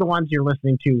 especially the ones you're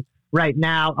listening to right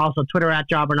now. Also, Twitter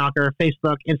 @jobberknocker,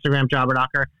 Facebook, Instagram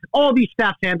jobberknocker. All these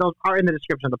staff handles are in the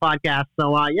description of the podcast.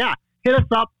 So, hit us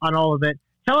up on all of it.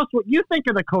 Tell us what you think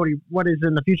of what is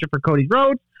in the future for Cody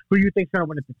Rhodes, who you think's going to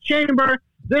win at the Chamber,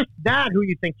 this, that, who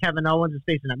you think Kevin Owens is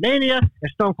facing at Mania,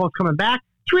 if Stone Cold's coming back.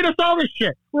 Tweet us all this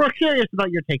shit. We're curious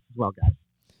about your takes as well, guys.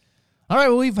 All right,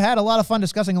 well, we've had a lot of fun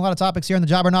discussing a lot of topics here on the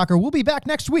Jobber Knocker. We'll be back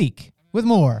next week with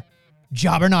more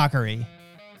Jobber Knockery.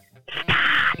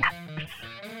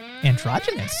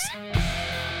 Androgynous.